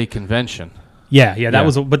the state convention. Yeah, that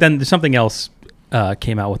was, but then there's something else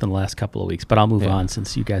came out within the last couple of weeks, but I'll move Yeah. on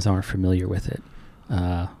since you guys aren't familiar with it.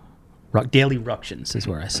 Daily Ructions is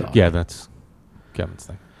where I saw it. Yeah, that's Kevin's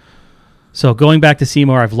thing. So going back to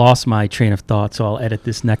Seymour, I've lost my train of thought, so I'll edit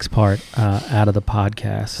this next part out of the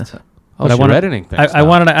podcast. Oh, But I so wanna- you're editing things. I now.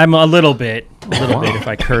 wanted to, I'm a little bit if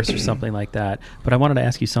I curse or something like that. But I wanted to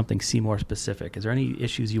ask you something Seymour specific. Is there any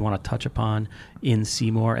issues you want to touch upon in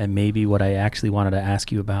Seymour, and maybe what I actually wanted to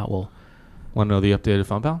ask you about will Want to know the updated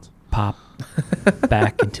fund balance? pop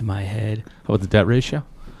back into my head? How about the debt ratio?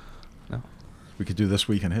 We could do This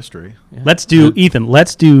Week in History. Yeah. Let's do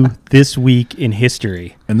Let's do This Week in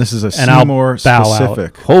History. And this is a And I'll Seymour bow out.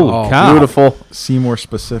 specific. Holy Oh, cow! beautiful. Seymour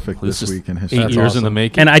specific This This is Week in 8 History. That's years in the awesome.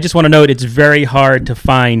 making. And I just want to note it's very hard to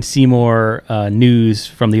find Seymour news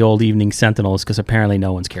from the old Evening Sentinels because apparently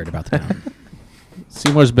no one's cared about the town.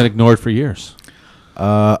 Seymour's been ignored for years.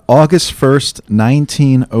 August 1st,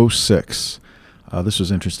 1906. This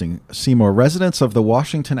was interesting. Seymour, residents of the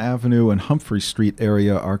Washington Avenue and Humphrey Street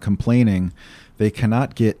area are complaining they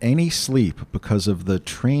cannot get any sleep because of the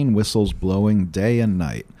train whistles blowing day and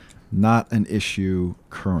night. Not an issue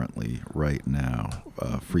currently right now,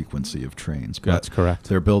 frequency of trains. But That's correct.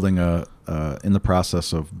 they're building in the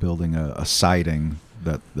process of building a siding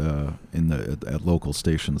that at local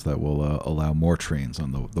stations that will allow more trains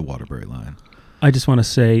on the Waterbury line. I just want to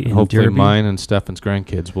say in Hopefully Derby, mine and Stefan's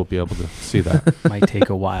grandkids will be able to see that. might take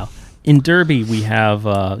a while. In Derby, we have,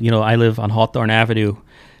 I live on Hawthorne Avenue,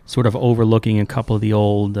 sort of overlooking a couple of the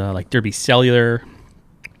old, like Derby Cellular,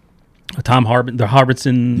 the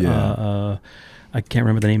Harbison, Yeah. I can't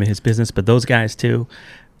remember the name of his business, but those guys too.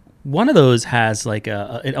 One of those has like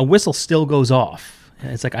a whistle still goes off.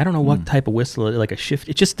 It's like, I don't know what type of whistle, like a shift.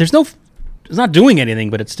 It's just, it's not doing anything,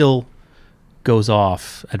 but it still goes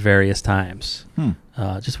off at various times.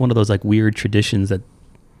 Just one of those like weird traditions that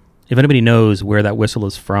if anybody knows where that whistle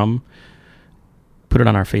is from, put it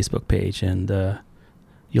on our Facebook page and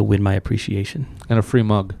you'll win my appreciation. And a free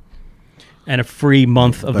mug. And a free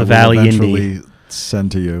month of That the will Valley eventually Indie.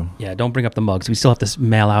 send to you. Yeah, don't bring up the mugs. We still have to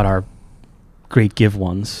mail out our great give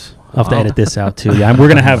ones. I'll have to edit this out too. Yeah, we're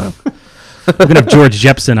gonna have George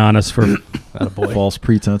Jepson on us for False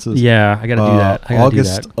pretenses. Yeah, I gotta do that. I gotta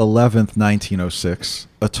August do that. 11th, 1906.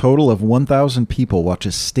 A total of 1,000 people watch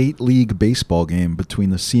a state league baseball game between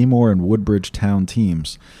the Seymour and Woodbridge town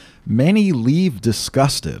teams. Many leave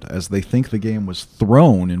disgusted as they think the game was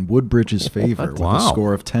thrown in Woodbridge's favor with a Wow.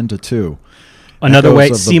 score of 10-2. Another Echoes way,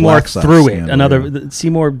 of the Seymour Black Sox threw it. scandal here.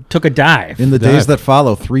 Seymour took a dive. In the Dive. days that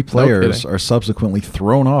follow, 3 players kidding. are subsequently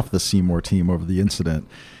thrown off the Seymour team over the incident.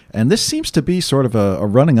 And this seems to be sort of a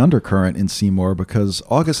running undercurrent in Seymour because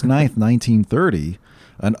August 9th, 1930,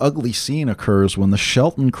 an ugly scene occurs when the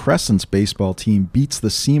Shelton Crescents baseball team beats the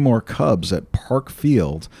Seymour Cubs at Park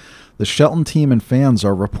Field. The Shelton team and fans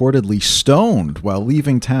are reportedly stoned while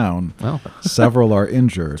leaving town. Well, Several are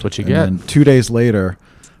injured. That's what you And get. then 2 days later,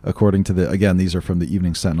 according to these are from the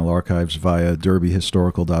Evening Sentinel archives via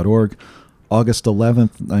derbyhistorical.org, August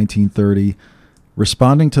 11th, 1930,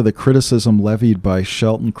 responding to the criticism levied by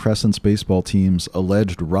Shelton Crescent's baseball team's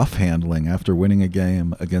alleged rough handling after winning a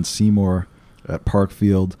game against Seymour at Park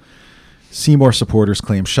Field, Seymour supporters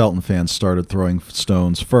claim Shelton fans started throwing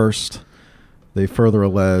stones first. They further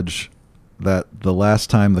allege that the last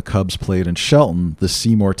time the Cubs played in Shelton, the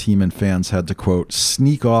Seymour team and fans had to, quote,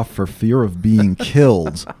 sneak off for fear of being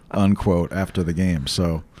killed, unquote, after the game.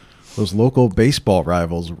 So those local baseball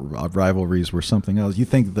rivalries were something else. You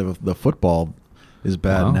think the football is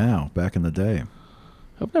bad Wow. now, back in the day.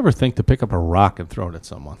 I would never think to pick up a rock and throw it at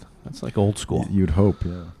someone. That's like old school, You'd hope,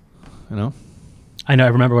 yeah. you know? I know. I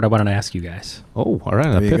remember what I wanted to ask you guys. Oh, all right,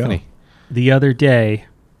 an There you go. epiphany. The other day,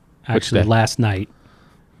 Which actually day? last night,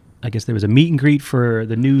 I guess there was a meet and greet for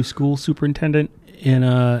the new school superintendent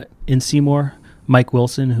in Seymour, Mike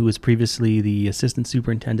Wilson, who was previously the assistant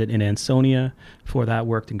superintendent in Ansonia. Before that,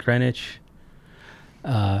 worked in Greenwich.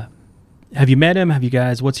 Have you met him? Have you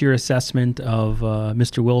guys? What's your assessment of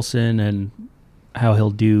Mr. Wilson and how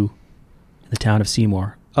he'll do in the town of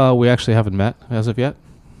Seymour? We actually haven't met as of yet.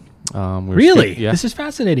 We were Really? yeah. This is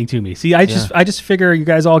fascinating to me. See, I just figure you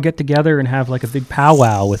guys all get together and have like a big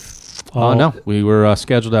powwow with. Oh, no. We were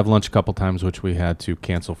scheduled to have lunch a couple times, which we had to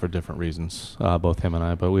cancel for different reasons, both him and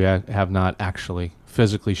I. But we have not actually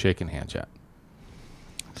physically shaken hands yet.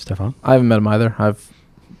 Stefan? I haven't met him either. I've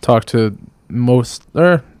talked to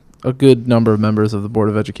a good number of members of the Board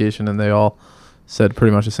of Education, and they all said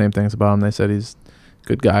pretty much the same things about him. They said he's a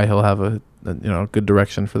good guy. He'll have a good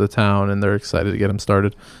direction for the town, and they're excited to get him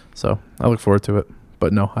started. So I look forward to it.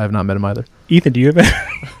 But no, I have not met him either. Ethan, do you have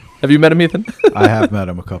Have you met him, Ethan? I have met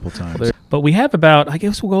him a couple times. But we have about, I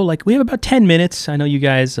guess we have about 10 minutes. I know you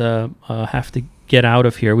guys have to get out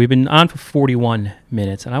of here. We've been on for 41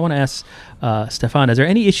 minutes. And I want to ask Stefan, is there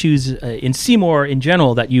any issues in Seymour in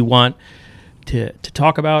general that you want to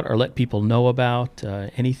talk about or let people know about?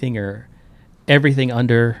 Anything or everything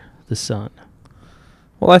under the sun?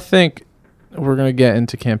 Well, I think we're going to get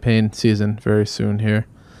into campaign season very soon here.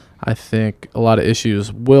 I think a lot of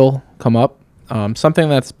issues will come up. Something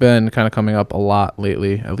that's been kind of coming up a lot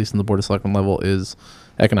lately, at least in the Board of Selectmen level, is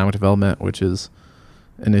economic development, which is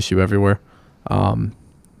an issue everywhere.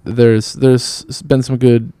 There's been some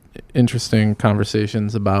good, interesting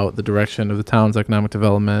conversations about the direction of the town's economic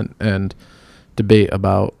development and debate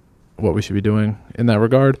about what we should be doing in that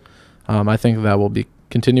regard. I think that will be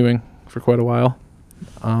continuing for quite a while.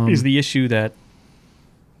 Is the issue that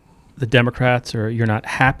the Democrats you're not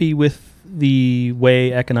happy with the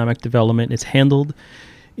way economic development is handled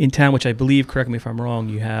in town, which I believe, correct me if I'm wrong,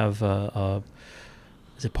 you have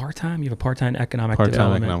is it part-time? You have a part-time economic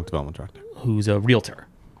development director who's a realtor.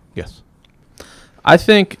 Yes. I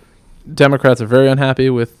think Democrats are very unhappy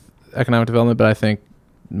with economic development, but I think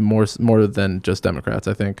more than just Democrats.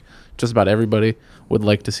 I think just about everybody would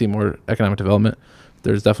like to see more economic development.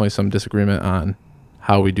 There's definitely some disagreement on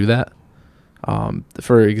how we do that.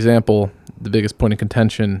 For example, the biggest point of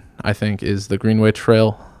contention, I think, is the Greenway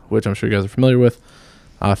Trail, which I'm sure you guys are familiar with.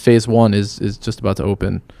 Phase 1 is just about to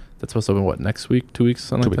open. That's supposed to open, what, next week? 2 weeks?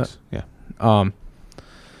 Something 2 like weeks, that? yeah.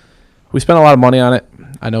 We spent a lot of money on it.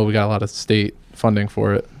 I know we got a lot of state funding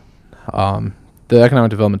for it. The economic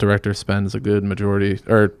development director spends a good majority,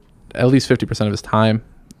 or at least 50% of his time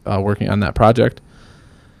working on that project.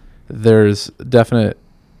 There's definite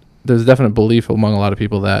belief among a lot of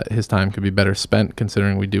people that his time could be better spent,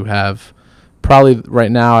 considering we do have probably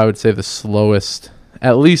right now, I would say, the slowest,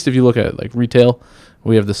 at least if you look at like retail,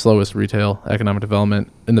 we have the slowest retail economic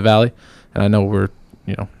development in the valley. And I know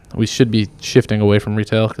we should be shifting away from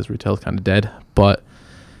retail because retail is kind of dead, but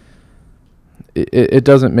it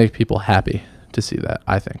doesn't make people happy to see that,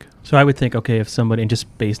 I think. So I would think, okay, if somebody, and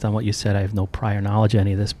just based on what you said, I have no prior knowledge of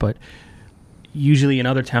any of this, but usually in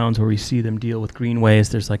other towns where we see them deal with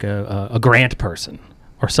greenways, there's like a grant person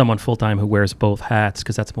or someone full-time who wears both hats,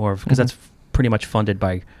 because that's that's pretty much funded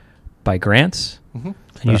by grants. Mm-hmm.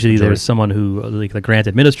 And usually there's someone who, like the grant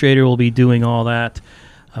administrator, will be doing all that.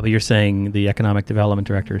 But you're saying the economic development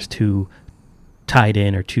director is too tied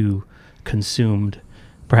in or too consumed,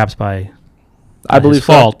 perhaps by I believe his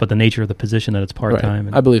fault, but the nature of the position that it's part-time.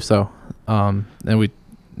 Right. I believe so. And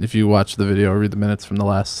if you watch the video or read the minutes from the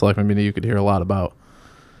last selectman meeting, you could hear a lot about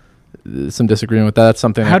some disagreement with that. That's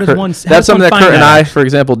something that Kurt and I, for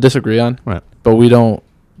example, disagree on. Right. But we don't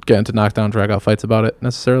get into knockdown, drag out fights about it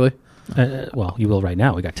necessarily. Well, you will right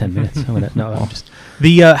now. We got 10 minutes.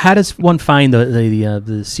 How does one find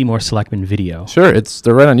the Seymour Selectman video? Sure,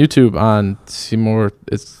 they're right on YouTube on Seymour.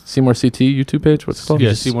 It's Seymour CT YouTube page. What's it called? Yeah,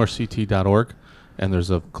 SeymourCT.org, and there's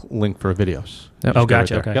a link for videos. Yep. Oh,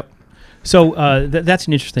 gotcha. Right. Okay. Yep. So that's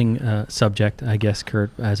an interesting subject, I guess,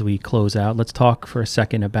 Kurt. As we close out, let's talk for a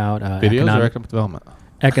second about videos or economic development.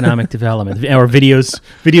 Economic development, or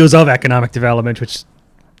videos of economic development, which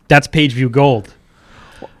that's page view gold.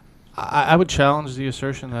 I would challenge the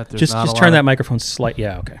assertion that there's just turn that microphone slightly.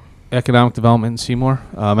 Yeah, okay. Economic development in Seymour,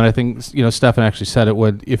 and I think Stefan actually said it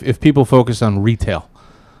would. If people focus on retail,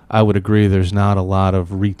 I would agree. There's not a lot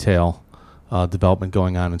of retail development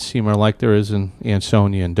going on in Seymour like there is in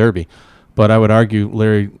Ansonia and Derby, but I would argue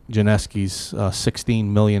Larry Janeski's $16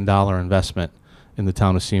 million investment in the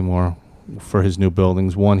town of Seymour for his new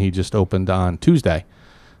buildings. One he just opened on Tuesday.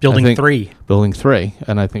 Building 3. Building 3,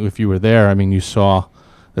 and I think if you were there, I mean, you saw.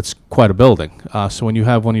 That's quite a building. So when you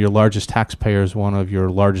have one of your largest taxpayers, one of your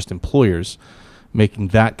largest employers, making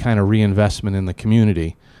that kind of reinvestment in the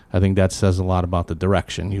community, I think that says a lot about the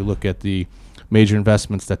direction. You look at the major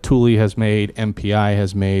investments that Thule has made, MPI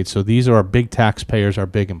has made. So these are our big taxpayers, our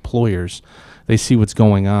big employers. They see what's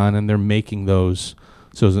going on, and they're making those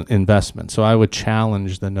investments. So I would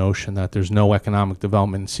challenge the notion that there's no economic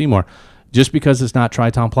development in Seymour just because it's not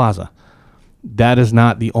Tri-Town Plaza. That is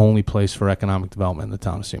not the only place for economic development in the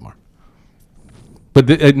town of Seymour.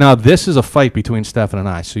 But now this is a fight between Stefan and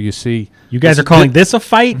I. So you see, you guys are calling this a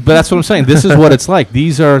fight. But that's what I'm saying. This is what it's like.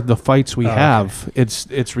 These are the fights we have. Okay.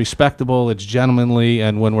 It's respectable. It's gentlemanly.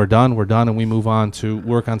 And when we're done, and we move on to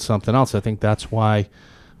work on something else. I think that's why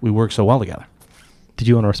we work so well together. Did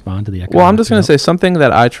you want to respond to the economic? Well, I'm just going to say something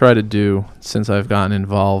that I try to do since I've gotten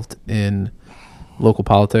involved in local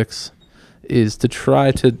politics is to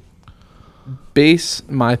try to base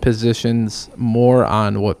my positions more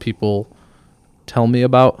on what people tell me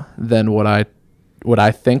about than what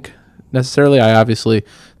I think necessarily.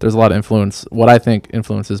 There's a lot of influence. What I think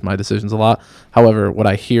influences my decisions a lot. However, what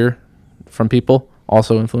I hear from people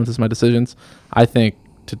also influences my decisions. I think,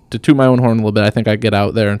 to toot my own horn a little bit, I think I get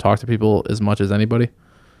out there and talk to people as much as anybody.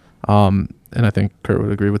 And I think Kurt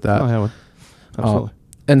would agree with that. Oh, yeah, absolutely.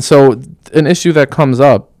 And so an issue that comes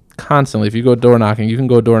up constantly, if you go door knocking, you can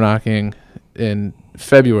go door knocking in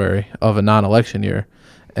February of a non-election year,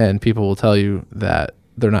 and people will tell you that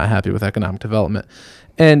they're not happy with economic development.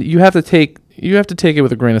 And you have to take it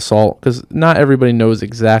with a grain of salt, because not everybody knows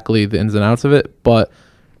exactly the ins and outs of it, but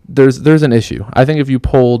there's an issue. I think if you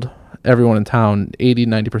polled everyone in town,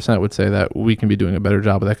 80-90% would say that we can be doing a better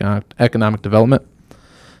job with economic development.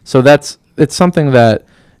 So it's something that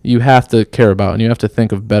you have to care about, and you have to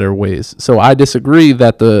think of better ways. So I disagree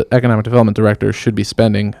that the economic development director should be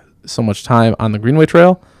spending so much time on the Greenway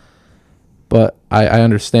Trail, but I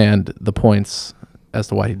understand the points as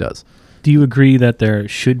to why he does. Do you agree that there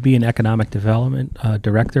should be an economic development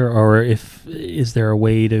director, or is there a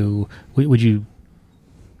way to? Would you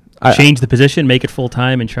change the position, make it full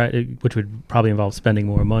time, and which would probably involve spending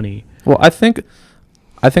more money? Well, I think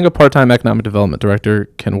a part-time economic development director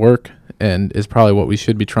can work, and is probably what we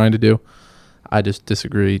should be trying to do. I just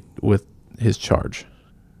disagree with his charge,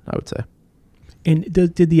 I would say. And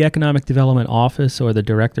did the economic development office or the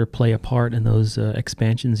director play a part in those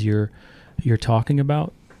expansions you're talking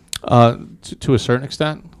about? To a certain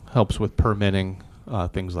extent, helps with permitting,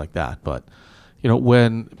 things like that. But,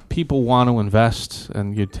 when people want to invest,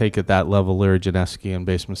 and you take at that level, Larry Janeski and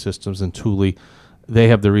Basement Systems and Thule, they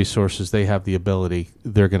have the resources, they have the ability,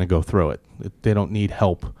 they're going to go through it. They don't need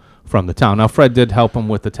help from the town. Now, Fred did help him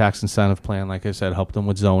with the tax incentive plan, like I said, helped him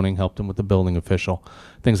with zoning, helped him with the building official,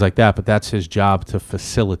 things like that. But that's his job to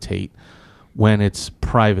facilitate when it's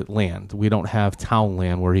private land. We don't have town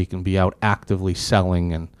land where he can be out actively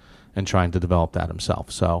selling and trying to develop that himself.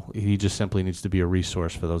 So he just simply needs to be a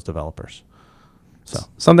resource for those developers. So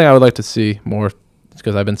something I would like to see more,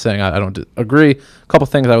 because I've been saying I don't agree. A couple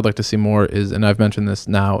things I would like to see more is, and I've mentioned this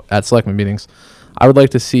now at selectmen meetings, I would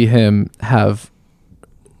like to see him have,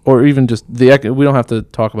 or even just we don't have to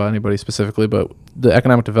talk about anybody specifically, but the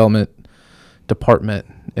economic development department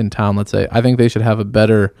in town, let's say, I think they should have a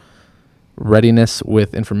better readiness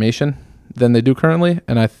with information than they do currently.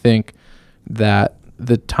 And I think that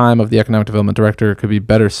the time of the economic development director could be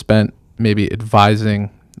better spent maybe advising,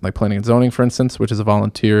 like planning and zoning, for instance, which is a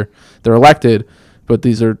volunteer. They're elected, but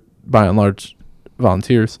these are by and large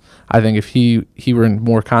volunteers. I think if he were in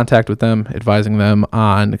more contact with them, advising them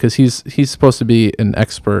on, because he's supposed to be an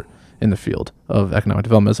expert in the field of economic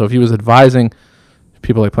development. So if he was advising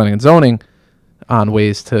people like planning and zoning on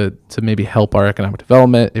ways to maybe help our economic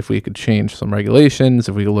development, if we could change some regulations,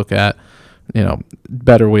 if we could look at,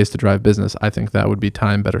 better ways to drive business, I think that would be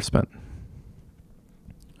time better spent.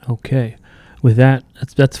 Okay. With that,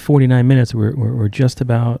 that's 49 minutes. We're just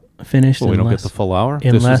about finished. Well, we don't get the full hour.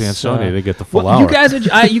 Unless, this is Ansonia. They get the full well, hour. You guys are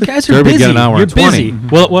Derby busy. get an hour You're and 20. busy.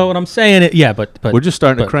 Well, what I'm saying is, yeah, but we're just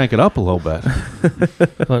starting to crank it up a little bit.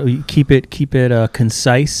 But we keep it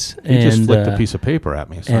concise. You and just flicked a piece of paper at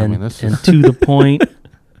me. So and, this is to the point.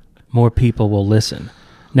 More people will listen.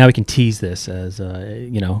 Now we can tease this as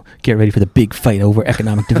get ready for the big fight over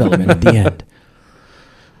economic development at the end.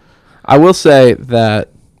 I will say that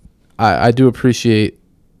I do appreciate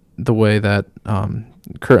the way that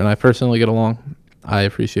Kurt and I personally get along. I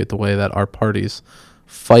appreciate the way that our parties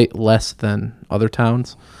fight less than other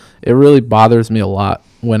towns. It really bothers me a lot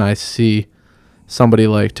when I see somebody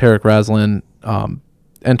like Tarek Raslin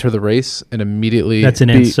enter the race and immediately that's in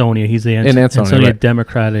Ansonia. He's the Ansonia right.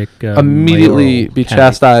 Democratic immediately be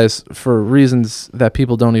chastised for reasons that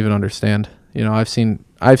people don't even understand. I've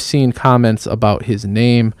seen comments about his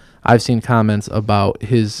name. I've seen comments about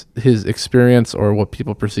his experience or what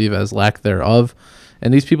people perceive as lack thereof,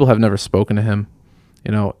 and these people have never spoken to him.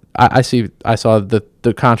 I saw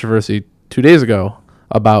the controversy 2 days ago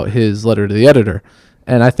about his letter to the editor,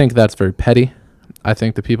 and I think that's very petty. I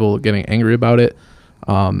think the people getting angry about it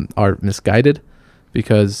are misguided,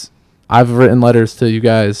 because I've written letters to you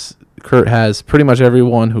guys. Kurt has, pretty much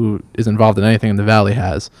everyone who is involved in anything in the Valley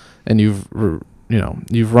has, and you've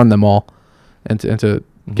run them all, and to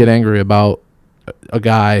get angry about a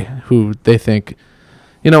guy who they think,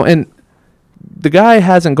 and the guy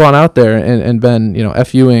hasn't gone out there and been,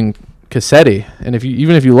 FUing Cassetti. And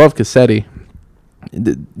even if you love Cassetti,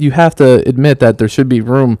 you have to admit that there should be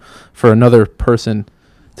room for another person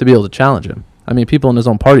to be able to challenge him. I mean, people in his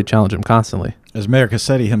own party challenge him constantly. As Mayor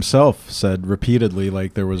Cassetti himself said repeatedly,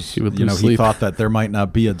 like there was, he thought that there might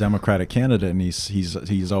not be a Democratic candidate, and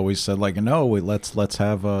he's always said, like, no, let's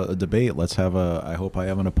have a debate. Let's have I hope I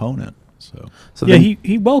have an opponent. So Yeah,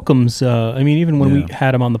 he welcomes. I mean, even when we Yeah.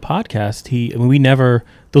 had him on the podcast, we never.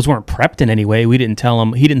 Those weren't prepped in any way. We didn't tell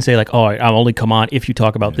him. He didn't say like, "Oh, I'll only come on if you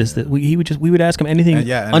talk about this." That we would ask him anything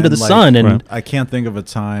and under the like, sun, and I can't think of a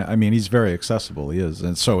time. I mean, he's very accessible. He is,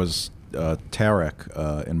 and so is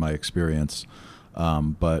Tarek, in my experience.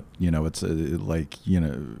 But it's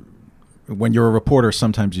when you're a reporter,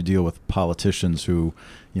 sometimes you deal with politicians who,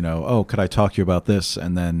 oh, could I talk to you about this?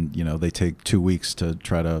 And then, they take 2 weeks to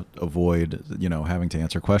try to avoid, having to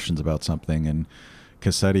answer questions about something. And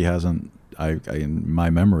Cassetti hasn't, in my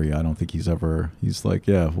memory, I don't think he's like,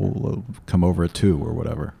 yeah, we'll come over at 2 or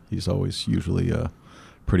whatever. He's always usually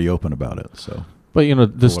pretty open about it. So, But, to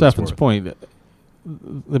what it's Stefan's worth. point,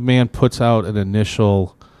 the man puts out an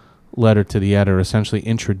initial letter to the editor essentially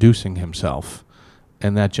introducing himself,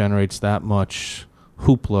 and that generates that much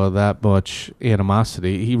hoopla, that much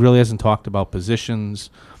animosity. He really hasn't talked about positions,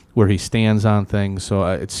 where he stands on things, so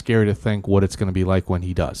it's scary to think what it's going to be like when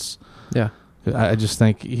he does. Yeah. I just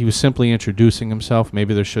think he was simply introducing himself.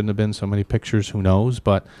 Maybe there shouldn't have been so many pictures, who knows,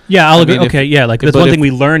 but yeah, I'll agree. mean, Okay, yeah, like that's but one if- thing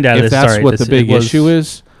we learned out of if this. that's Sorry, what the big it was- issue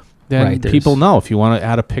is, then Right, people there's- know. If you want to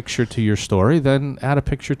add a picture to your story, then add a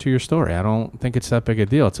picture to your story. I don't think it's that big a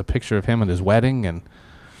deal. It's a picture of him at his wedding and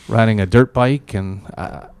riding a dirt bike, and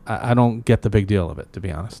I don't get the big deal of it, to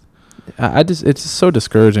be honest. It's so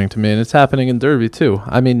discouraging to me, and it's happening in Derby too.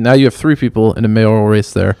 I mean, now you have 3 people in a mayoral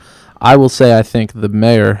race there. I will say I think the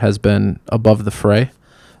mayor has been above the fray,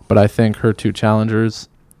 but I think her 2 challengers,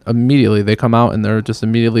 immediately they come out and they're just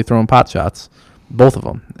immediately throwing pot shots, both of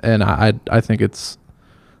them, and I think it's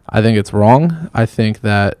wrong. I think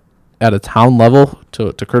that at a town level,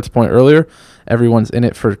 to Kurt's point earlier, everyone's in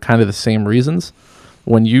it for kind of the same reasons.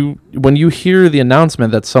 When you hear the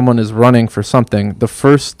announcement that someone is running for something, the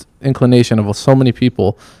first inclination of so many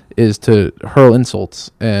people is to hurl insults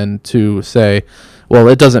and to say, well,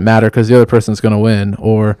 it doesn't matter because the other person's going to win,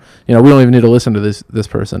 or we don't even need to listen to this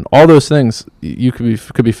person. All those things you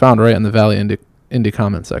could be found right in the Valley Indie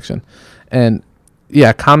comment section. And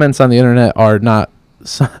yeah, comments on the internet are not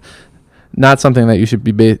something that you should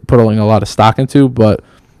be putting a lot of stock into, but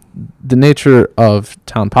the nature of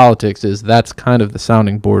town politics is that's kind of the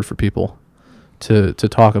sounding board for people to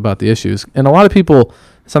talk about the issues. And a lot of people,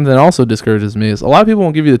 something that also discourages me is a lot of people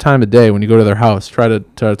won't give you the time of day when you go to their house, try to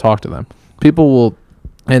talk to them. People will,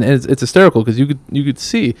 and it's hysterical because you could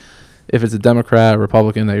see if it's a Democrat,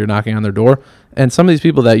 Republican that you're knocking on their door, and some of these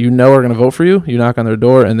people that are going to vote for you, you knock on their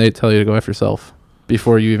door and they tell you to go F yourself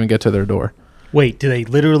before you even get to their door. Wait, do they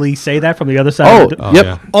literally say that from the other side? Oh, of the Oh, yep.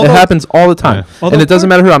 yeah. It happens all the time. Yeah. And it doesn't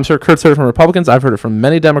matter who. I'm sure Kurt's heard it from Republicans. I've heard it from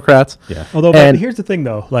many Democrats. Yeah. Although, And- here's the thing,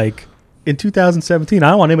 though. Like in 2017, I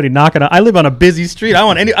don't want anybody knocking. I live on a busy street.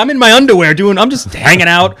 I'm in my underwear I'm just hanging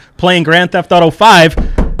out playing Grand Theft Auto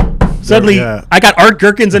 5. Suddenly, Yeah. I got Art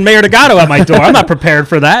Gherkins and Mayor Delgado at my door. I'm not prepared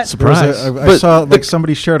for that. Surprise. I But saw like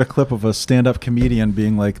somebody shared a clip of a stand-up comedian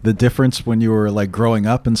being like, the difference when you were like growing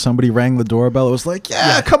up and somebody rang the doorbell, it was like,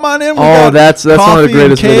 come on in. We Oh, got that's one of the coffee and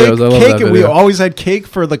greatest cake, videos. I love cake, that and we video. always had cake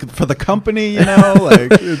for the company,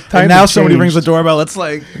 like. And now have somebody rings the changed. doorbell, it's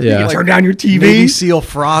like, Yeah. like Turn down your TV. Navy SEAL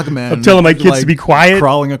frogman. I'm telling my kids to be quiet.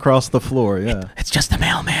 Crawling across the floor, yeah. It's just the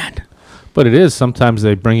mailman. But it is. Sometimes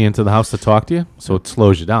they bring you into the house to talk to you, so it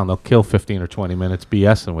slows you down. They'll kill 15 or 20 minutes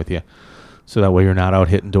BSing with you, so that way you're not out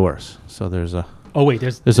hitting doors. So there's a Oh wait,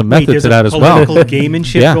 there's a method to that as well. Political game and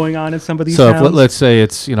shit Yeah. going on in some of these So if, towns. let's say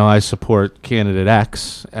it's, I support candidate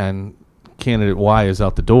X and candidate Y is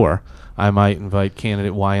out the door, I might invite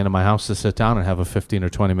candidate Y into my house to sit down and have a 15 or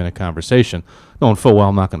 20 minute conversation, knowing full well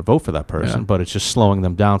I'm not going to vote for that person, Yeah. but it's just slowing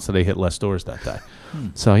them down so they hit less doors that day.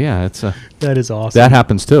 So yeah, that is awesome. that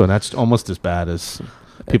happens too, and that's almost as bad as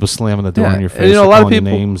people slamming the door Yeah, in your and face, a or lot of calling you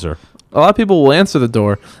people- names, or A lot of people will answer the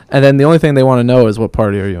door, and then the only thing they want to know is what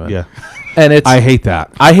party are you in. yeah. And it's I hate that.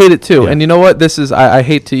 I hate it too. Yeah. And you know what? This is I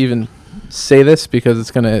hate to even say this because it's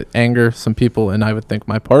going to anger some people, and I would think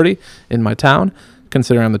my party in my town,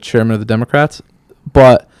 considering I'm the chairman of the Democrats.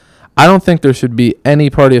 But I don't think there should be any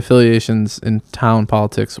party affiliations in town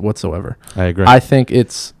politics whatsoever. I agree. I think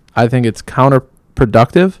it's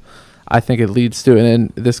counterproductive. I think it leads to,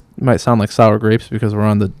 and this might sound like sour grapes because we're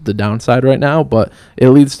on the downside right now, but it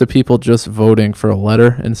leads to people just voting for a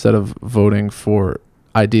letter instead of voting for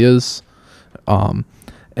ideas. And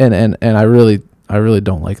I really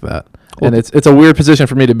don't like that. Well, And it's a weird position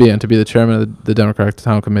for me to be in, to be the chairman of the Democratic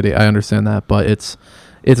Town Committee. I understand that, but it's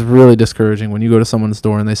really discouraging when you go to someone's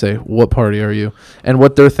door and they say, "What party are you?" And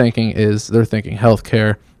what they're thinking is they're thinking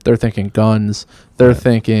healthcare, they're thinking guns, they're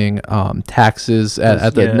thinking taxes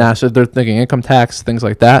at the Yeah. national, they're thinking income tax, things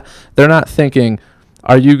like that. They're not thinking,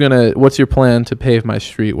 what's your plan to pave my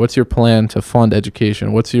street? What's your plan to fund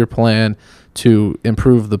education? What's your plan to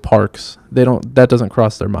improve the parks? That doesn't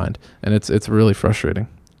cross their mind. And it's really frustrating.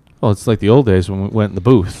 Well, it's like the old days when we went in the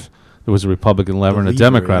booth. There was a Republican lever and a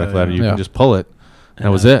Democratic lever. You Yeah. can just pull it, and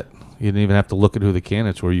that was it. You didn't even have to look at who the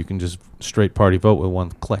candidates were. You can just straight party vote with one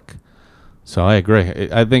click. So I agree.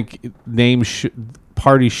 I think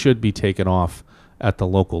parties should be taken off at the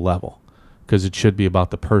local level because it should be about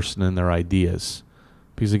the person and their ideas.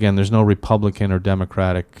 Because, again, there's no Republican or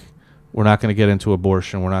Democratic. We're not going to get into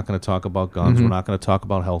abortion. We're not going to talk about guns. Mhm. We're not going to talk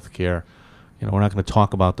about health care. We're not going to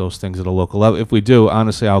talk about those things at a local level. If we do,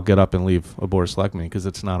 honestly, I'll get up and leave a board of selectmen because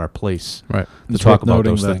it's not our place Right. to It's talk worth about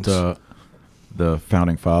noting those things. that the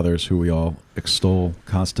founding fathers, who we all extol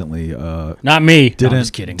constantly, Not me. No, didn't I'm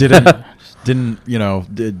just kidding. didn't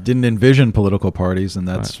envision political parties, and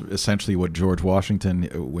that's essentially what George Washington,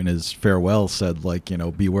 in his farewell, said.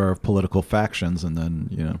 Beware of political factions, and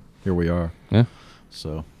then here we are. Yeah.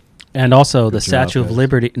 So. And also the Good job, Statue of guys.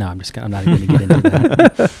 Liberty. No, I'm not even going to get into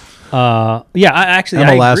that. I Emma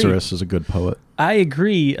agree. Lazarus is a good poet. I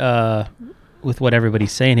agree with what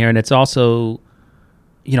everybody's saying here, and it's also,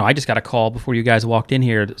 I just got a call before you guys walked in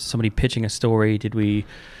here. Somebody pitching a story. Did we,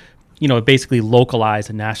 basically localize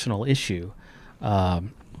a national issue?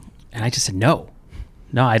 And I just said no,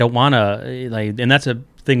 I don't want to. And that's a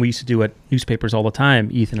thing we used to do at newspapers all the time,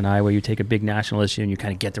 Ethan and I, where you take a big national issue and you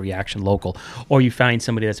kind of get the reaction local, or you find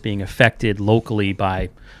somebody that's being affected locally by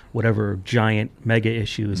whatever giant mega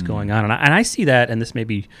issue is going on. And I see that, and this may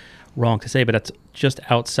be wrong to say, but that's just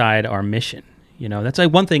outside our mission. That's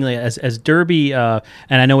like one thing, as Derby, and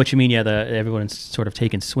I know what you mean. Yeah, everyone's sort of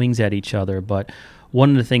taking swings at each other, but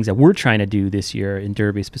one of the things that we're trying to do this year in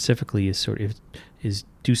Derby specifically is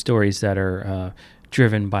do stories that are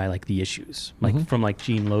driven by the issues, from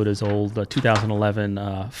Gene Loda's old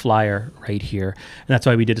 2011 flyer right here. And that's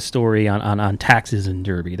why we did a story on taxes in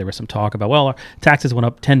Derby. There was some talk about, our taxes went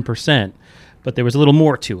up 10%, but there was a little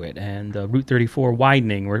more to it. And Route 34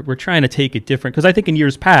 widening, we're trying to take it different, because I think in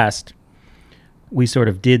years past, we sort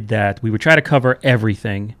of did that. We would try to cover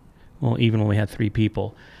everything, even when we had 3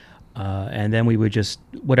 people. And then we would just,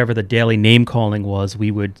 whatever the daily name calling was,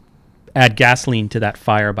 we would add gasoline to that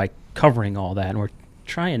fire by covering all that. And we've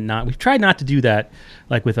tried not to do that,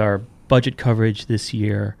 with our budget coverage this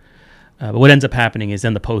year. But what ends up happening is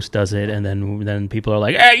then the Post does it, and then people are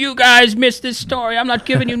like, "Hey, you guys missed this story. I'm not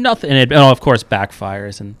giving you nothing." And it, of course,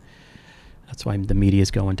 backfires, and that's why the media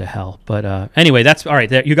is going to hell. But anyway, that's all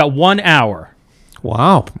right. You got 1 hour.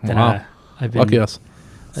 Wow. I've been, Lucky us.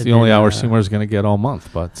 It's the only hour Seymour's going to get all month,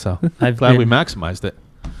 but so I've glad we been- maximized it.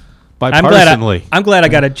 I'm Bipartisanly. glad I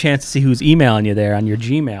got a chance to see who's emailing you there on your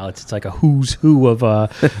Gmail. It's like a who's who of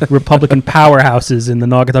Republican powerhouses in the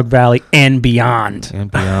Naugatuck Valley and beyond. And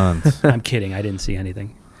beyond. I'm kidding. I didn't see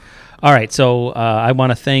anything. All right. So I want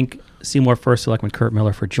to thank Seymour First Selectman Kurt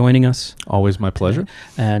Miller for joining us. Always my pleasure.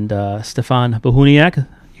 And Stefan Bohuniak.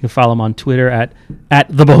 You can follow him on Twitter at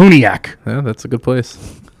the Bohuniak. Yeah, that's a good place.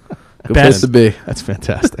 Good Best- place to be. That's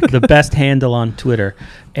fantastic. The best handle on Twitter.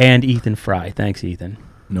 And Ethan Fry. Thanks, Ethan.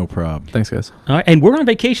 No problem. Thanks, guys. All right, and we're on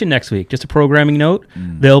vacation next week. Just a programming note: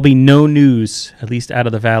 there'll be no news, at least out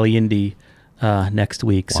of the Valley Indy, next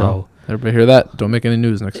week. Wow. Everybody hear that? Don't make any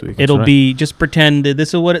news next week. So it'll right. be just pretend that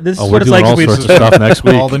this is what we're it's doing like. all if we- sorts of stuff next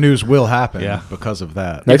week. All the news will happen Yeah. because of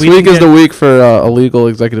that. Next we week can is get- the week for illegal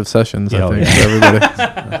executive sessions, Yeah, I think, yeah. for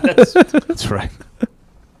everybody. That's right.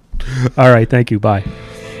 All right, thank you. Bye.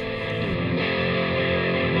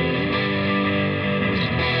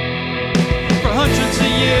 For hundreds of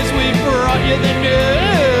years we've brought you the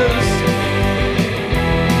news.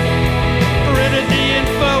 Printed the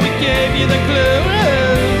info, we gave you the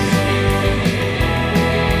clues.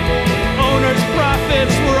 Owners'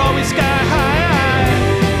 profits were always sky high.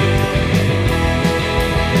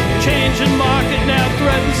 Changing market now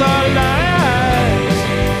threatens our lives.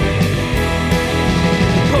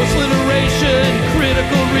 Post-literation,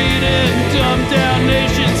 critical reading, dumbed down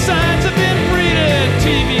nation, signs have been breeding.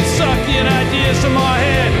 TV sucking ideas from our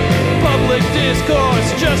head. Public discourse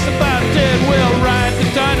just about dead. We'll ride the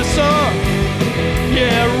dinosaur.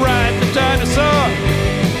 Yeah, ride the dinosaur.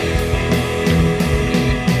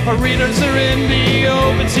 Our readers are in the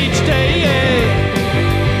opens each day.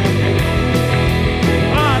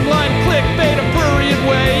 Online clickbait, a prurient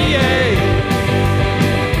way.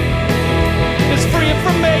 It's free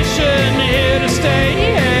information here to stay.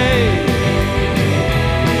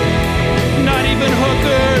 Not even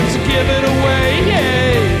hookers give it away.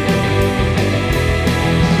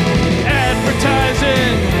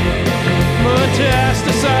 Advertising,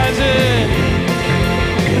 metastasizing,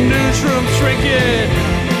 newsroom shrinking,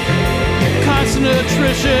 constant attrition.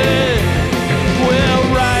 nutrition. We'll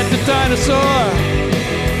ride the dinosaur.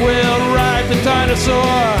 We'll ride the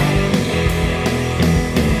dinosaur.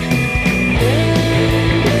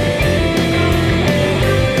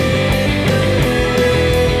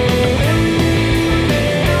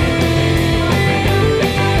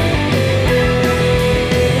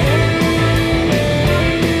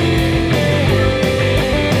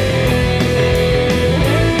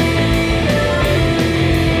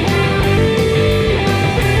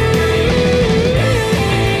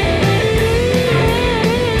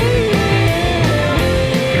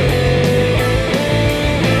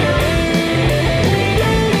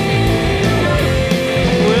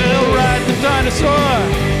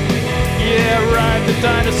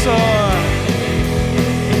 Dinosaur.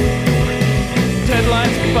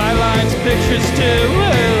 Deadlines, bylines, pictures too.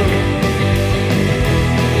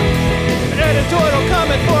 An editorial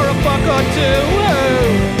comment for a buck or two.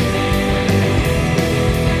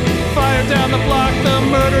 Fire down the block, the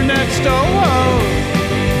murder next door.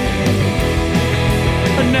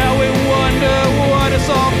 And now we wonder what it's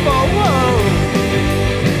all for.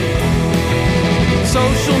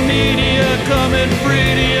 Social media coming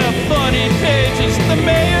free to your funny pages. The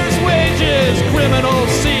mayor's wages, criminal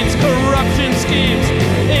seats, corruption schemes,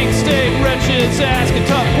 ink state wretches asking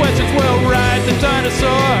tough questions. We'll ride the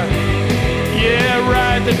dinosaur. Yeah,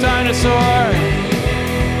 ride the dinosaur.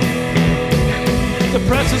 The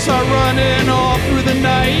presses are running all through the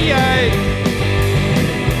night.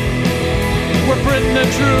 We're printing the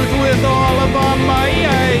truth with all of our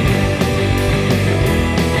might.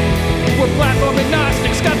 We're platform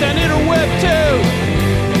agnostics, got that interweb too.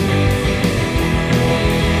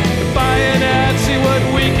 Buy an ad, see what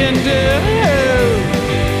we can do.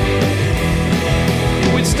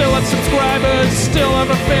 We still have subscribers, still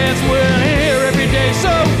have our fans. We're here every day,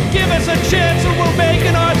 so give us a chance and we'll make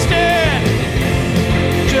an art stand.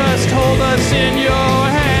 Just hold us in your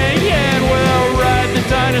hand, and we'll ride the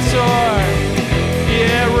dinosaur.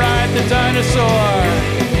 Yeah, ride the dinosaur.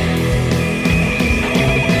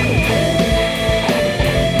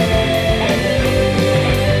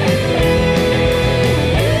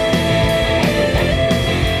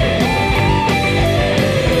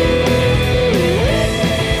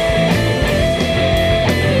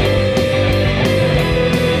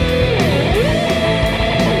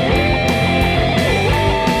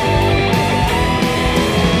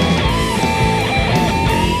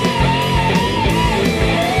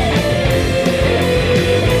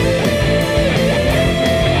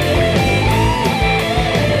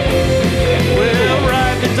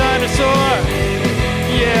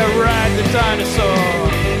 Dinosaur.